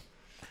bottle.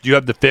 Do you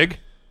have the fig?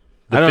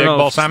 I don't know.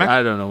 Balsamic?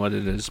 I don't know what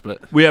it is, but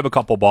We have a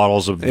couple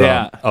bottles of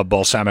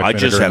balsamic I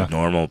vinegar. just have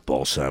normal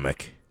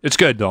balsamic. It's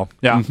good though.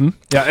 Yeah.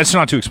 Yeah, it's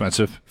not too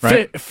expensive,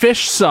 right?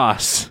 Fish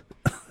sauce.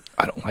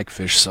 I don't like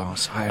fish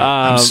sauce.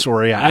 I'm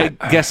sorry. I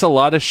guess a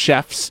lot of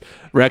chefs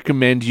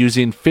recommend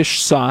using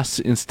fish sauce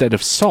instead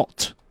of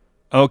salt.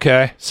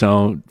 Okay.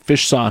 So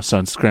fish sauce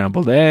on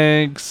scrambled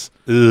eggs.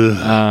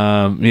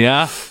 Ugh.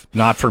 Yeah.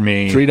 Not for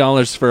me.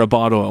 $3 for a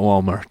bottle at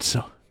Walmart.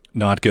 So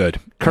Not good.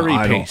 Curry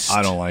No, paste.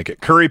 I don't like it.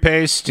 Curry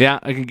paste. yeah,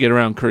 I can get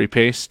around curry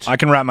paste. I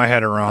can wrap my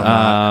head around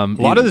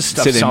that. A lot of this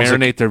stuff Say they sounds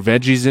marinate like their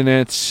veggies in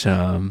it.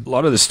 a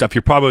lot of this stuff.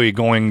 You're probably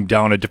going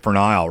down a different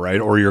aisle,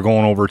 right? Or you're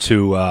going over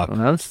to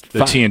That's the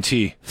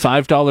TNT.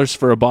 $5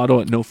 for a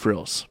bottle at No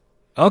Frills.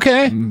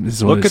 Okay. This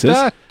is what Look it at says.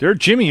 that. There,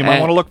 Jimmy. You might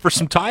And- want to look for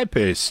some Tide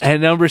paste.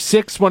 And number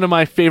 6, one of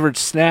my favorite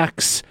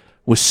snacks,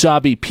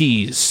 wasabi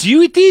peas. Do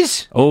you eat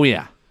these? Oh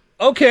yeah,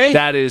 Okay.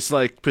 that is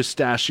like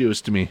pistachios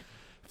to me.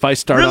 If I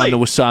start Really? on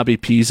the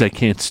wasabi peas, I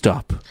can't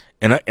stop.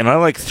 And I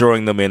like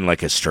throwing them in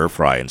like a stir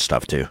fry and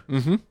stuff too.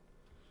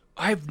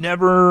 I've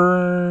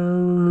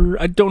never.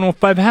 I don't know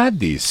if I've had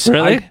these.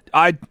 Really?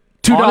 I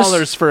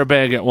 $2 for a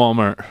bag at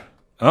Walmart.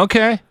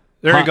 Okay.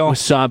 There Hot you go.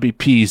 Wasabi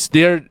peas.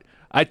 They're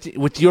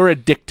with your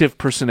addictive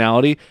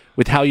personality,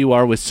 with how you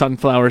are with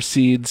sunflower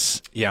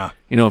seeds. Yeah.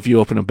 You know, if you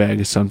open a bag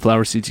of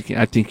sunflower seeds,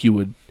 I think you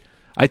would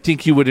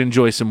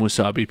enjoy some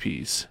wasabi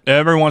peas.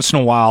 Every once in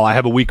a while, I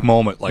have a weak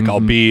moment. Like I'll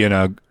be in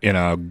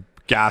a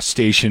gas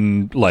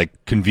station, like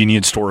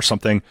convenience store or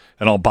something,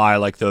 and I'll buy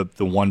like the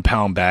 1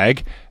 pound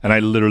bag, and I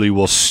literally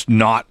will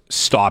not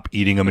stop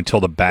eating them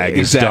until the bag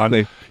is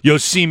done. You'll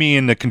see me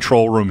in the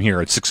control room here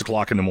at 6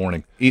 o'clock in the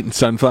morning eating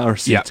sunflower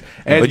seeds.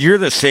 Yeah. But you're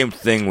the same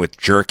thing with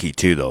jerky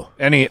too, though.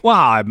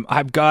 I'm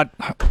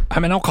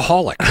an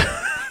alcoholic.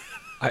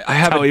 I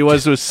have how he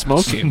was with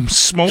smoking.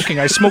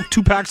 I smoked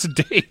 2 packs a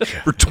day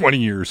for 20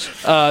 years.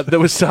 The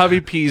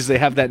wasabi peas, they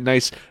have that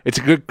nice, it's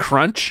a good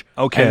crunch.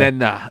 Okay.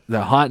 And then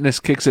the hotness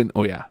kicks in.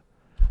 Oh, yeah.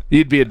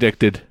 You'd be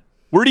addicted.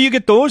 Where do you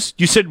get those?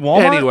 You said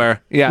Walmart?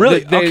 Anywhere. Yeah. Really?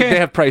 They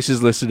have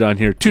prices listed on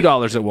here. $2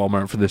 at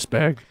Walmart for this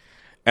bag.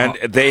 And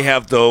they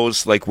have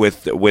those like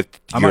with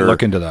I might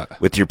look into that.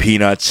 With your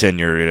peanuts and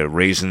your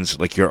raisins,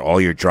 like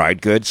all your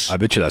dried goods. I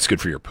bet you that's good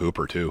for your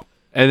pooper too.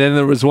 And then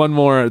there was one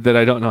more that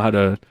I don't know how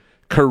to.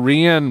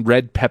 Korean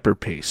red pepper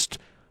paste.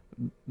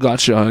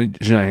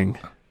 Gochujang.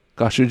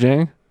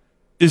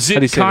 Is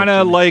it kind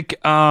of like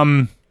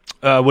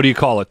what do you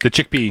call it? The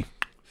chickpea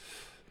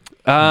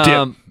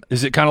dip.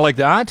 Is it kind of like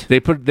that? They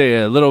put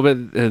a little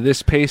bit of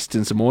this paste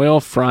in some oil,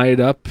 fry it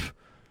up.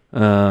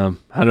 I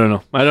don't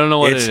know. I don't know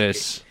what it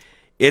is.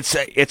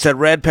 It's a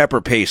red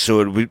pepper paste,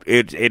 so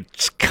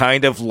it's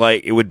kind of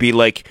like it would be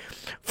like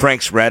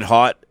Frank's Red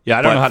Hot. Yeah,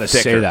 I don't know how to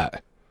thicker. say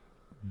that.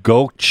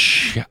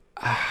 Gochujang.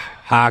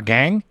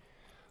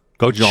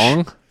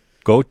 Gochujang.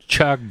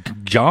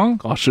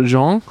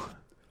 Gochujang.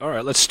 All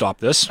right, let's stop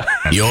this.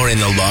 You're in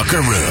the locker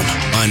room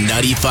on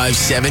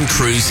 95.7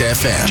 Cruise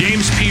FM.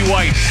 James P.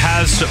 White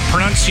has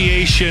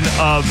pronunciation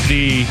of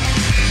the,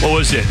 what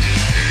was it?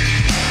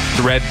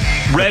 The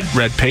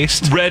red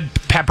paste? Red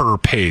pepper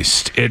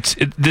paste.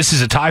 This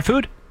is a Thai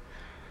food?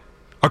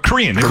 Or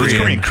Korean. It was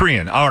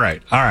Korean. All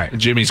right.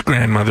 Jimmy's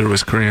grandmother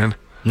was Korean.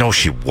 No,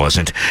 she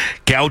wasn't.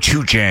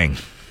 Gochujang.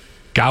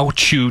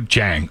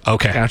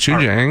 Okay.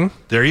 Gochujang. Right.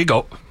 There you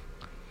go.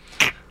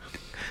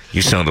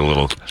 You sound a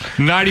little...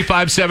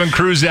 95.7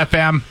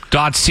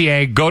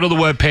 cruisefm.ca. Go to the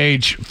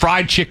webpage.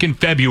 Fried Chicken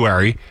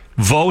February.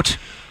 Vote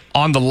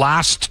on the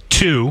last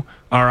 2,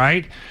 all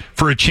right,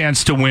 for a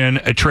chance to win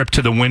a trip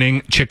to the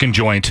winning chicken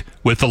joint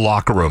with the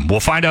locker room. We'll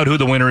find out who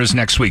the winner is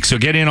next week, so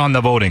get in on the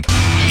voting.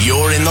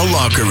 You're in the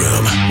locker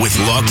room with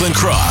Lachlan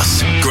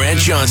Cross, Grant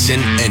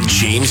Johnson, and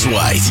James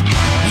White.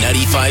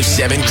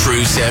 95.7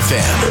 Cruise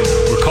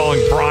FM. We're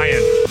calling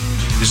Brian.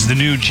 This is the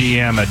new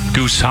GM at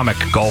Goose Hummock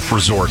Golf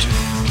Resort.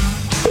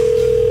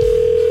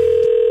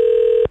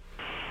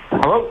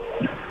 Hello?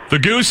 The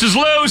goose is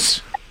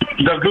loose.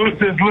 The goose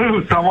is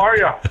loose. How are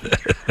you?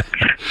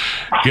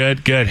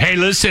 Good. Hey,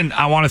 listen,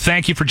 I want to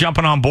thank you for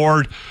jumping on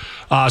board,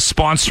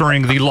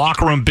 sponsoring the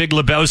Locker Room Big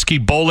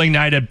Lebowski Bowling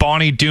Night at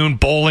Bonnie Doon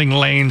Bowling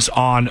Lanes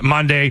on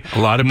Monday, a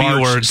lot of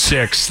March words.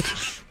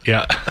 6th.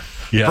 Yeah.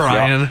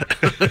 Brian.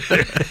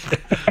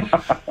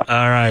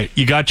 All right.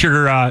 You got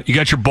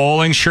your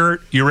bowling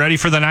shirt? You ready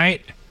for the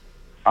night?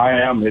 I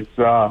am.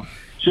 It's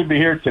should be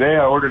here today.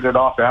 I ordered it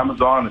off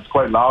Amazon. It's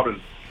quite loud, and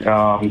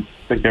I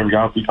think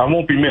I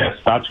won't be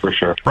missed. That's for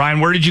sure. Brian,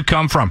 where did you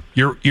come from?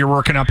 You're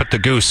working up at the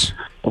Goose.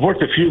 I've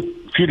worked a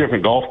few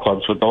different golf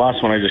clubs, but the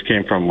last one I just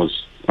came from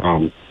was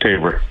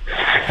Tabor.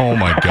 Oh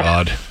my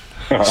God.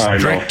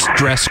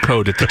 Dress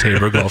code at the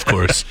Tabor Golf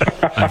Course,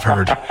 I've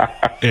heard.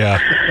 Yeah.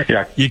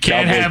 You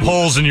can't have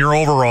holes in your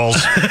overalls.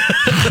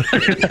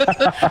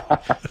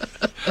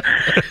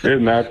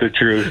 Isn't that the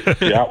truth?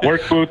 Yeah,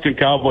 work boots and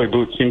cowboy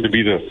boots seem to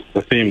be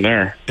the theme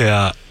there.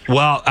 Yeah.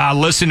 Well,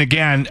 listen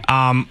again.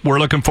 We're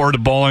looking forward to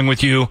bowling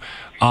with you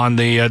on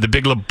the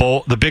Big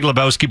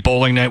Lebowski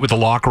Bowling Night with the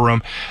Locker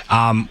Room.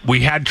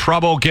 We had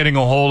trouble getting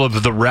a hold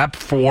of the rep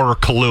for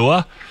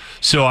Kahlua.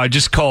 So I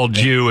just called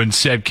you and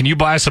said, can you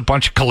buy us a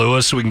bunch of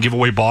Kahlua so we can give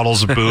away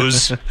bottles of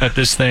booze at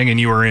this thing? And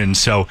you were in.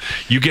 So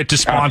you get to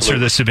sponsor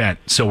this event.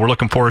 So we're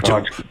looking forward to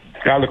it.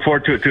 I look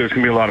forward to it, too. It's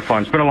going to be a lot of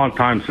fun. It's been a long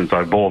time since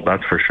I bowled,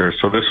 that's for sure.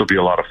 So this will be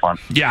a lot of fun.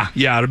 Yeah,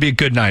 it'll be a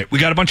good night. We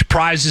got a bunch of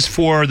prizes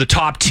for the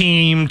top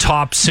team,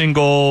 top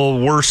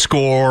single, worst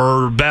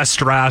score, best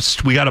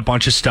dressed. We got a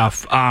bunch of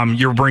stuff.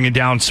 You're bringing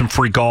down some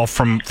free golf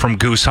from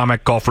Goose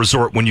Hummock Golf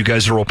Resort when you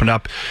guys are open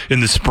up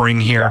in the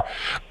spring here.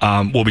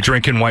 We'll be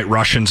drinking White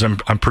Russians. I'm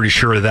pretty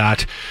sure of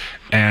that.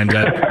 And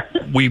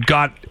we've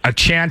got a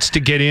chance to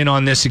get in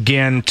on this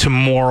again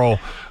tomorrow.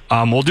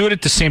 We'll do it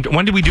at the same time.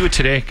 When did we do it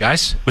today,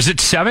 guys? Was it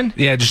 7?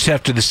 Yeah, just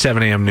after the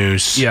 7 a.m.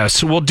 news. Yeah,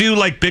 so we'll do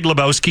like Big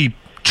Lebowski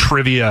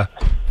trivia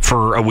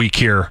for a week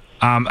here.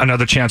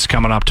 Another chance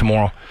coming up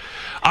tomorrow.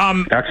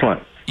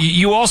 Excellent.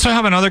 You also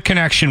have another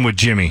connection with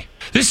Jimmy.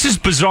 This is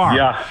bizarre.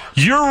 Yeah.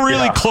 You're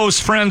really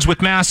close friends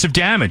with Massive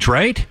Damage,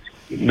 right?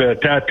 The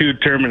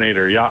tattooed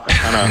Terminator,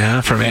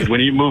 when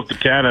he moved to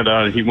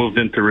Canada, he moved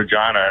into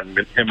Regina, and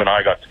him and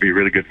I got to be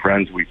really good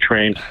friends. We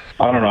trained.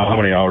 I don't know how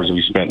many hours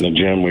we spent in the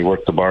gym. We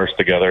worked the bars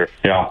together.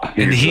 Yeah,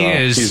 and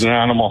he's an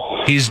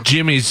animal. He's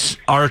Jimmy's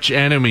arch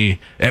enemy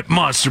at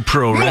Monster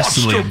Pro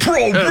Wrestling.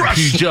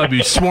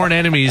 PW, sworn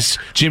enemies.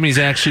 Jimmy's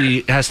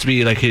actually has to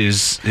be like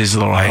his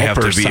little I have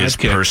helper, to be his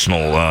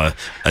personal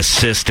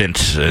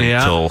assistant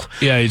until.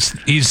 Yeah,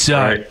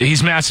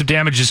 he's Massive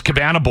Damage's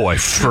cabana boy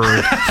for.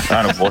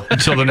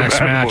 until the next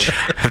match.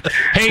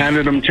 Hey,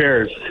 handed them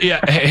chairs.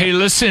 Yeah. Hey,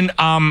 listen.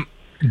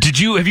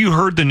 Have you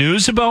heard the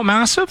news about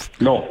Massive?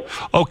 No.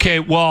 Okay.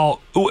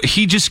 Well,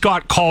 he just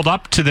got called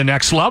up to the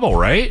next level,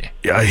 right?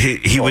 Yeah,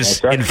 he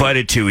was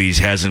invited to. He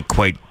hasn't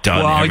quite done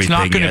everything yet. Well, he's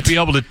not going to be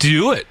able to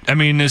do it. I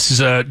mean, this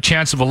is a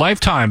chance of a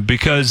lifetime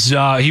because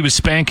he was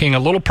spanking a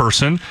little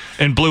person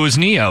and blew his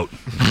knee out.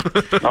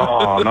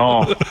 Oh,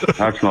 no.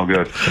 That's no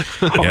good.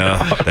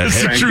 Yeah.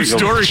 That's a true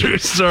story.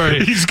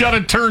 Sorry. He's got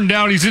to turn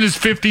down. He's in his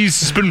 50s.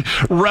 He's been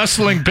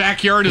wrestling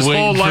backyard his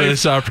whole life.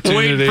 This opportunity.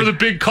 Waiting for the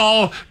big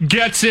call.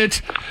 Gets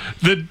it.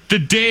 The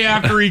day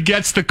after he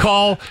gets the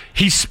call,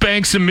 he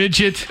spanks a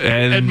midget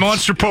at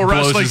Monster Pro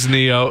Wrestling. Blows his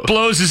knee out.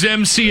 Blows his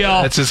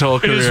MCL. That's his whole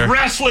career. And his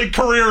wrestling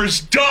career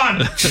is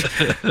done.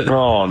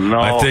 Oh, no.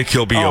 I think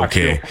he'll be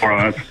okay.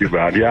 That's too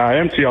bad. Yeah,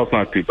 MCL's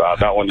not too bad.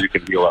 That one you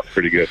can heal up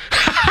pretty good.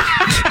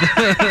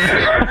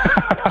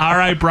 All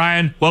right,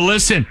 Brian. Well,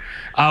 listen,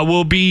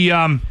 we'll be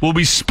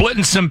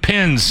splitting some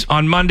pins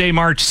on Monday,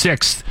 March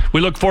 6th. We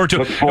look forward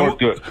to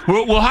it.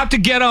 We'll have to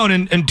get on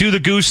and do the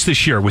Goose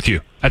this year with you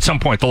at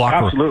some point, the locker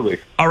room. Absolutely.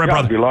 All right,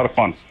 brother. It'll be a lot of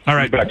fun. All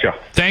right. You betcha.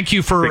 Thank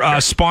you for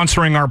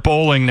sponsoring our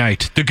bowling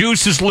night. The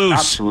Goose is loose.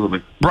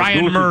 Absolutely.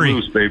 Brian Goose Murray.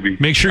 Is loose, baby.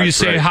 Make sure you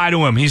say hi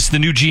to him. He's the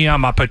new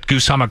GM up at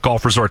Goose Hummock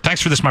Golf Resort.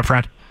 Thanks for this, my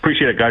friend.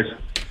 Appreciate it, guys.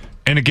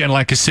 And again,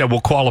 like I said, we'll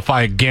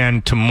qualify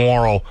again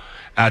tomorrow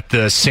at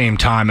the same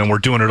time, and we're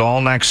doing it all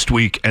next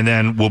week, and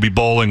then we'll be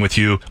bowling with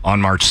you on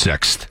March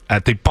 6th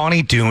at the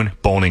Bonnie Doon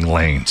Bowling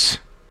Lanes.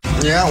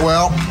 Yeah,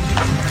 well,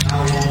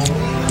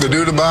 the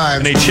due to buy.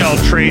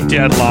 NHL trade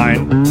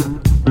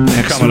deadline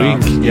Next coming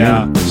week. up.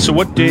 Yeah. So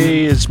what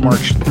day is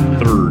March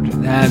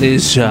 3rd? That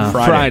is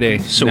Friday.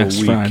 So next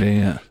a week. Friday,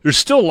 yeah. There's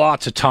still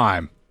lots of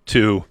time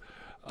to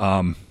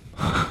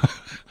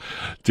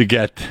to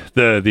get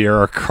the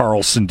Erik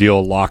Karlsson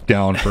deal locked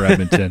down for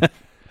Edmonton.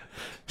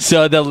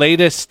 So the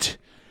latest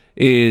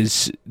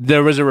is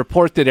there was a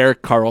report that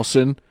Erik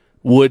Karlsson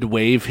would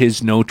waive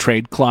his no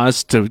trade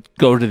clause to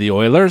go to the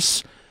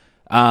Oilers.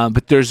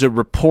 But there's a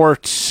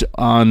report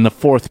on the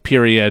fourth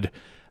period,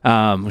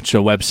 which is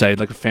a website,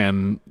 like a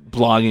fan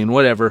blogging,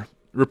 whatever,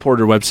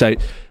 reporter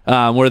website,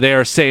 where they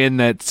are saying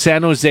that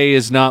San Jose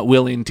is not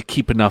willing to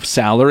keep enough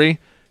salary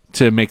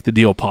to make the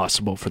deal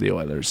possible for the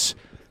Oilers.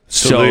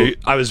 So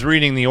I was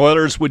reading the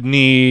Oilers would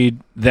need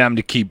them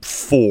to keep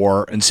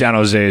 4, and San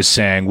Jose is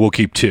saying we'll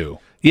keep 2.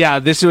 Yeah,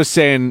 this was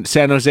saying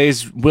San Jose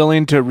is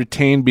willing to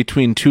retain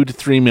between $2 to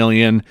 $3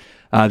 million.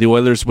 The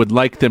Oilers would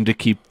like them to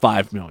keep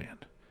 $5 million.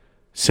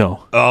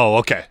 So. Oh,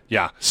 okay,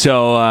 yeah.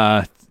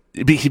 So,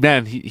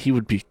 man, he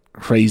would be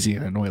crazy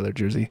in an Oiler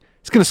jersey.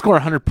 He's going to score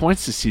 100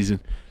 points this season.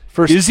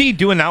 Is he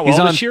doing that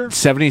well this year?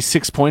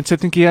 76 points, I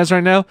think he has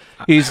right now.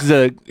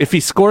 If he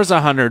scores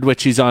 100,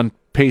 which he's on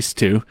pace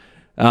to,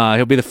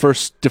 he'll be the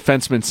first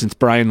defenseman since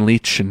Brian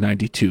Leach in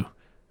 '92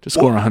 to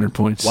score 100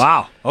 points.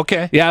 Wow.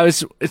 Okay. Yeah,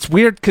 it's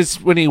weird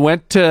because when he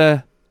went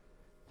to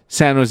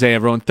San Jose,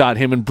 everyone thought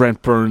him and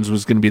Brent Burns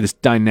was going to be this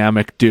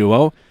dynamic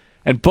duo,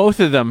 and both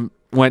of them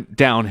went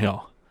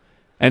downhill.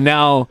 And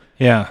now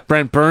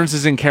Brent Burns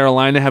is in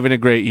Carolina having a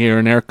great year,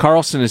 and Erik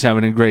Karlsson is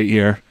having a great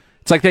year.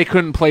 It's like they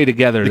couldn't play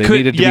together. They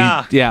needed to be.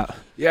 Yeah.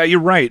 Yeah, you're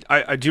right.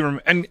 I do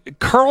remember. And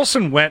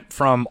Karlsson went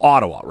from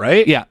Ottawa,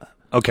 right? Yeah.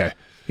 Okay.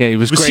 Yeah, he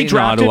was great in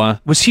Ottawa.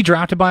 Was he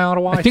drafted by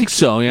Ottawa? I think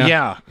so, yeah.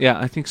 Yeah. Yeah,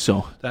 I think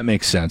so. That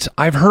makes sense.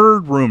 I've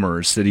heard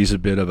rumors that he's a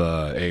bit of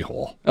a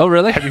a-hole. Oh,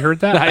 really? Have you heard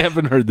that? I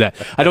haven't heard that.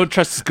 I don't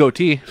trust his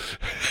goatee.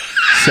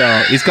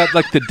 So he's got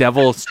like the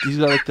devil. He's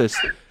got like this.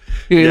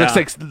 He looks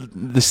like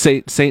the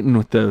Satan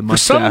with the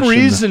mustache. For some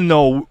reason,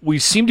 though, we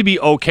seem to be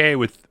okay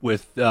with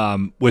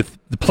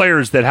the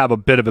players that have a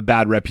bit of a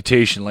bad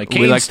reputation. Like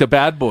we like the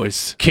bad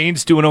boys.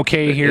 Kane's doing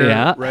okay here,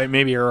 yeah. Right?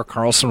 Maybe Erik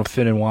Karlsson will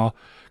fit in well.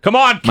 Come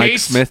on, Kate. Mike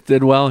Smith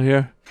did well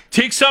here.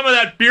 Take some of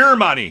that beer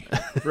money,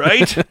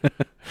 right?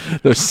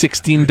 Those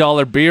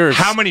 $16 beers.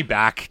 How many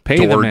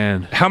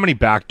How many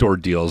backdoor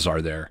deals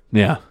are there?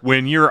 Yeah.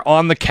 When you're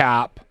on the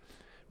cap,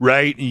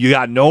 right? You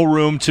got no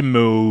room to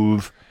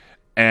move.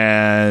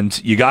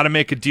 And you got to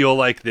make a deal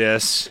like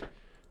this.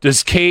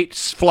 Does Kate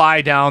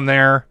fly down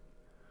there?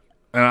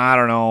 And I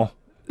don't know.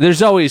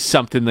 There's always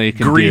something they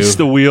can grease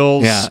do. the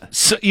wheels. Yeah.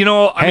 So,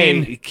 I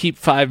mean, keep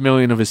 $5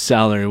 million of his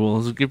salary.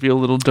 We'll give you a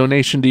little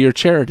donation to your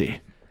charity.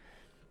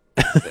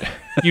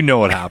 You know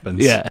what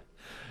happens. Yeah.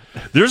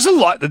 There's a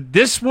lot.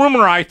 This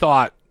rumor I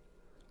thought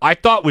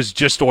was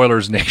just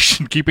Oilers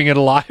Nation keeping it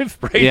alive,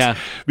 right? Yeah.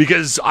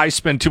 Because I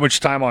spend too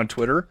much time on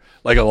Twitter,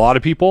 like a lot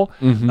of people.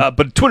 Mm-hmm.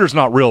 But Twitter's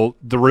not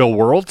the real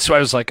world. So I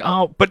was like,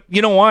 oh, but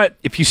you know what?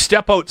 If you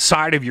step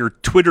outside of your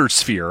Twitter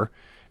sphere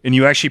and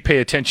you actually pay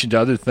attention to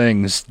other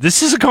things,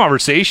 this is a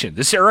conversation.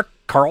 This Erik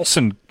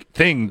Karlsson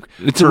thing.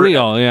 It's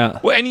real, yeah.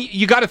 Well, and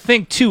you got to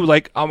think, too,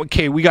 like,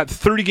 okay, we got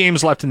 30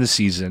 games left in the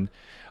season.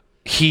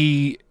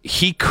 He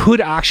could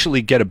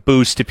actually get a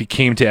boost if he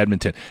came to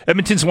Edmonton.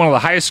 Edmonton's one of the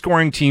highest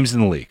scoring teams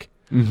in the league,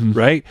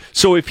 right?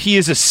 So if he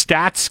is a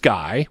stats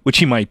guy, which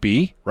he might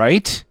be,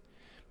 right?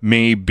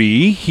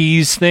 Maybe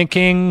he's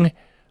thinking,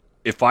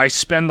 if I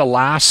spend the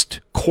last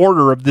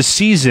quarter of the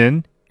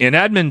season in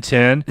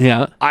Edmonton,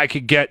 I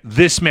could get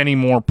this many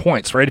more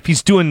points, right? If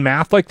he's doing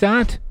math like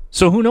that.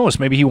 So who knows?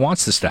 Maybe he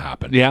wants this to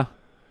happen. Yeah.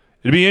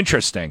 It'd be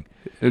interesting.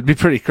 It'd be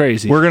pretty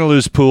crazy. We're going to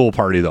lose Pool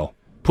Party, though.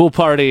 Pool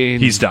Party.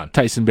 He's done.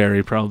 Tyson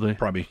Barrie, probably.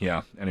 Probably,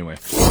 yeah. Anyway.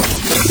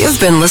 You've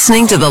been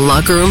listening to the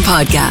Locker Room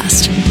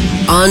Podcast.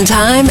 On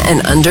time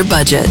and under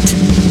budget.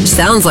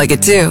 Sounds like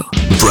it, too.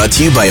 Brought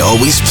to you by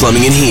Always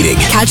Plumbing and Heating.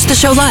 Catch the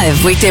show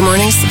live weekday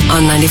mornings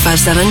on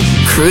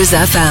 95.7 Cruise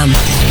FM.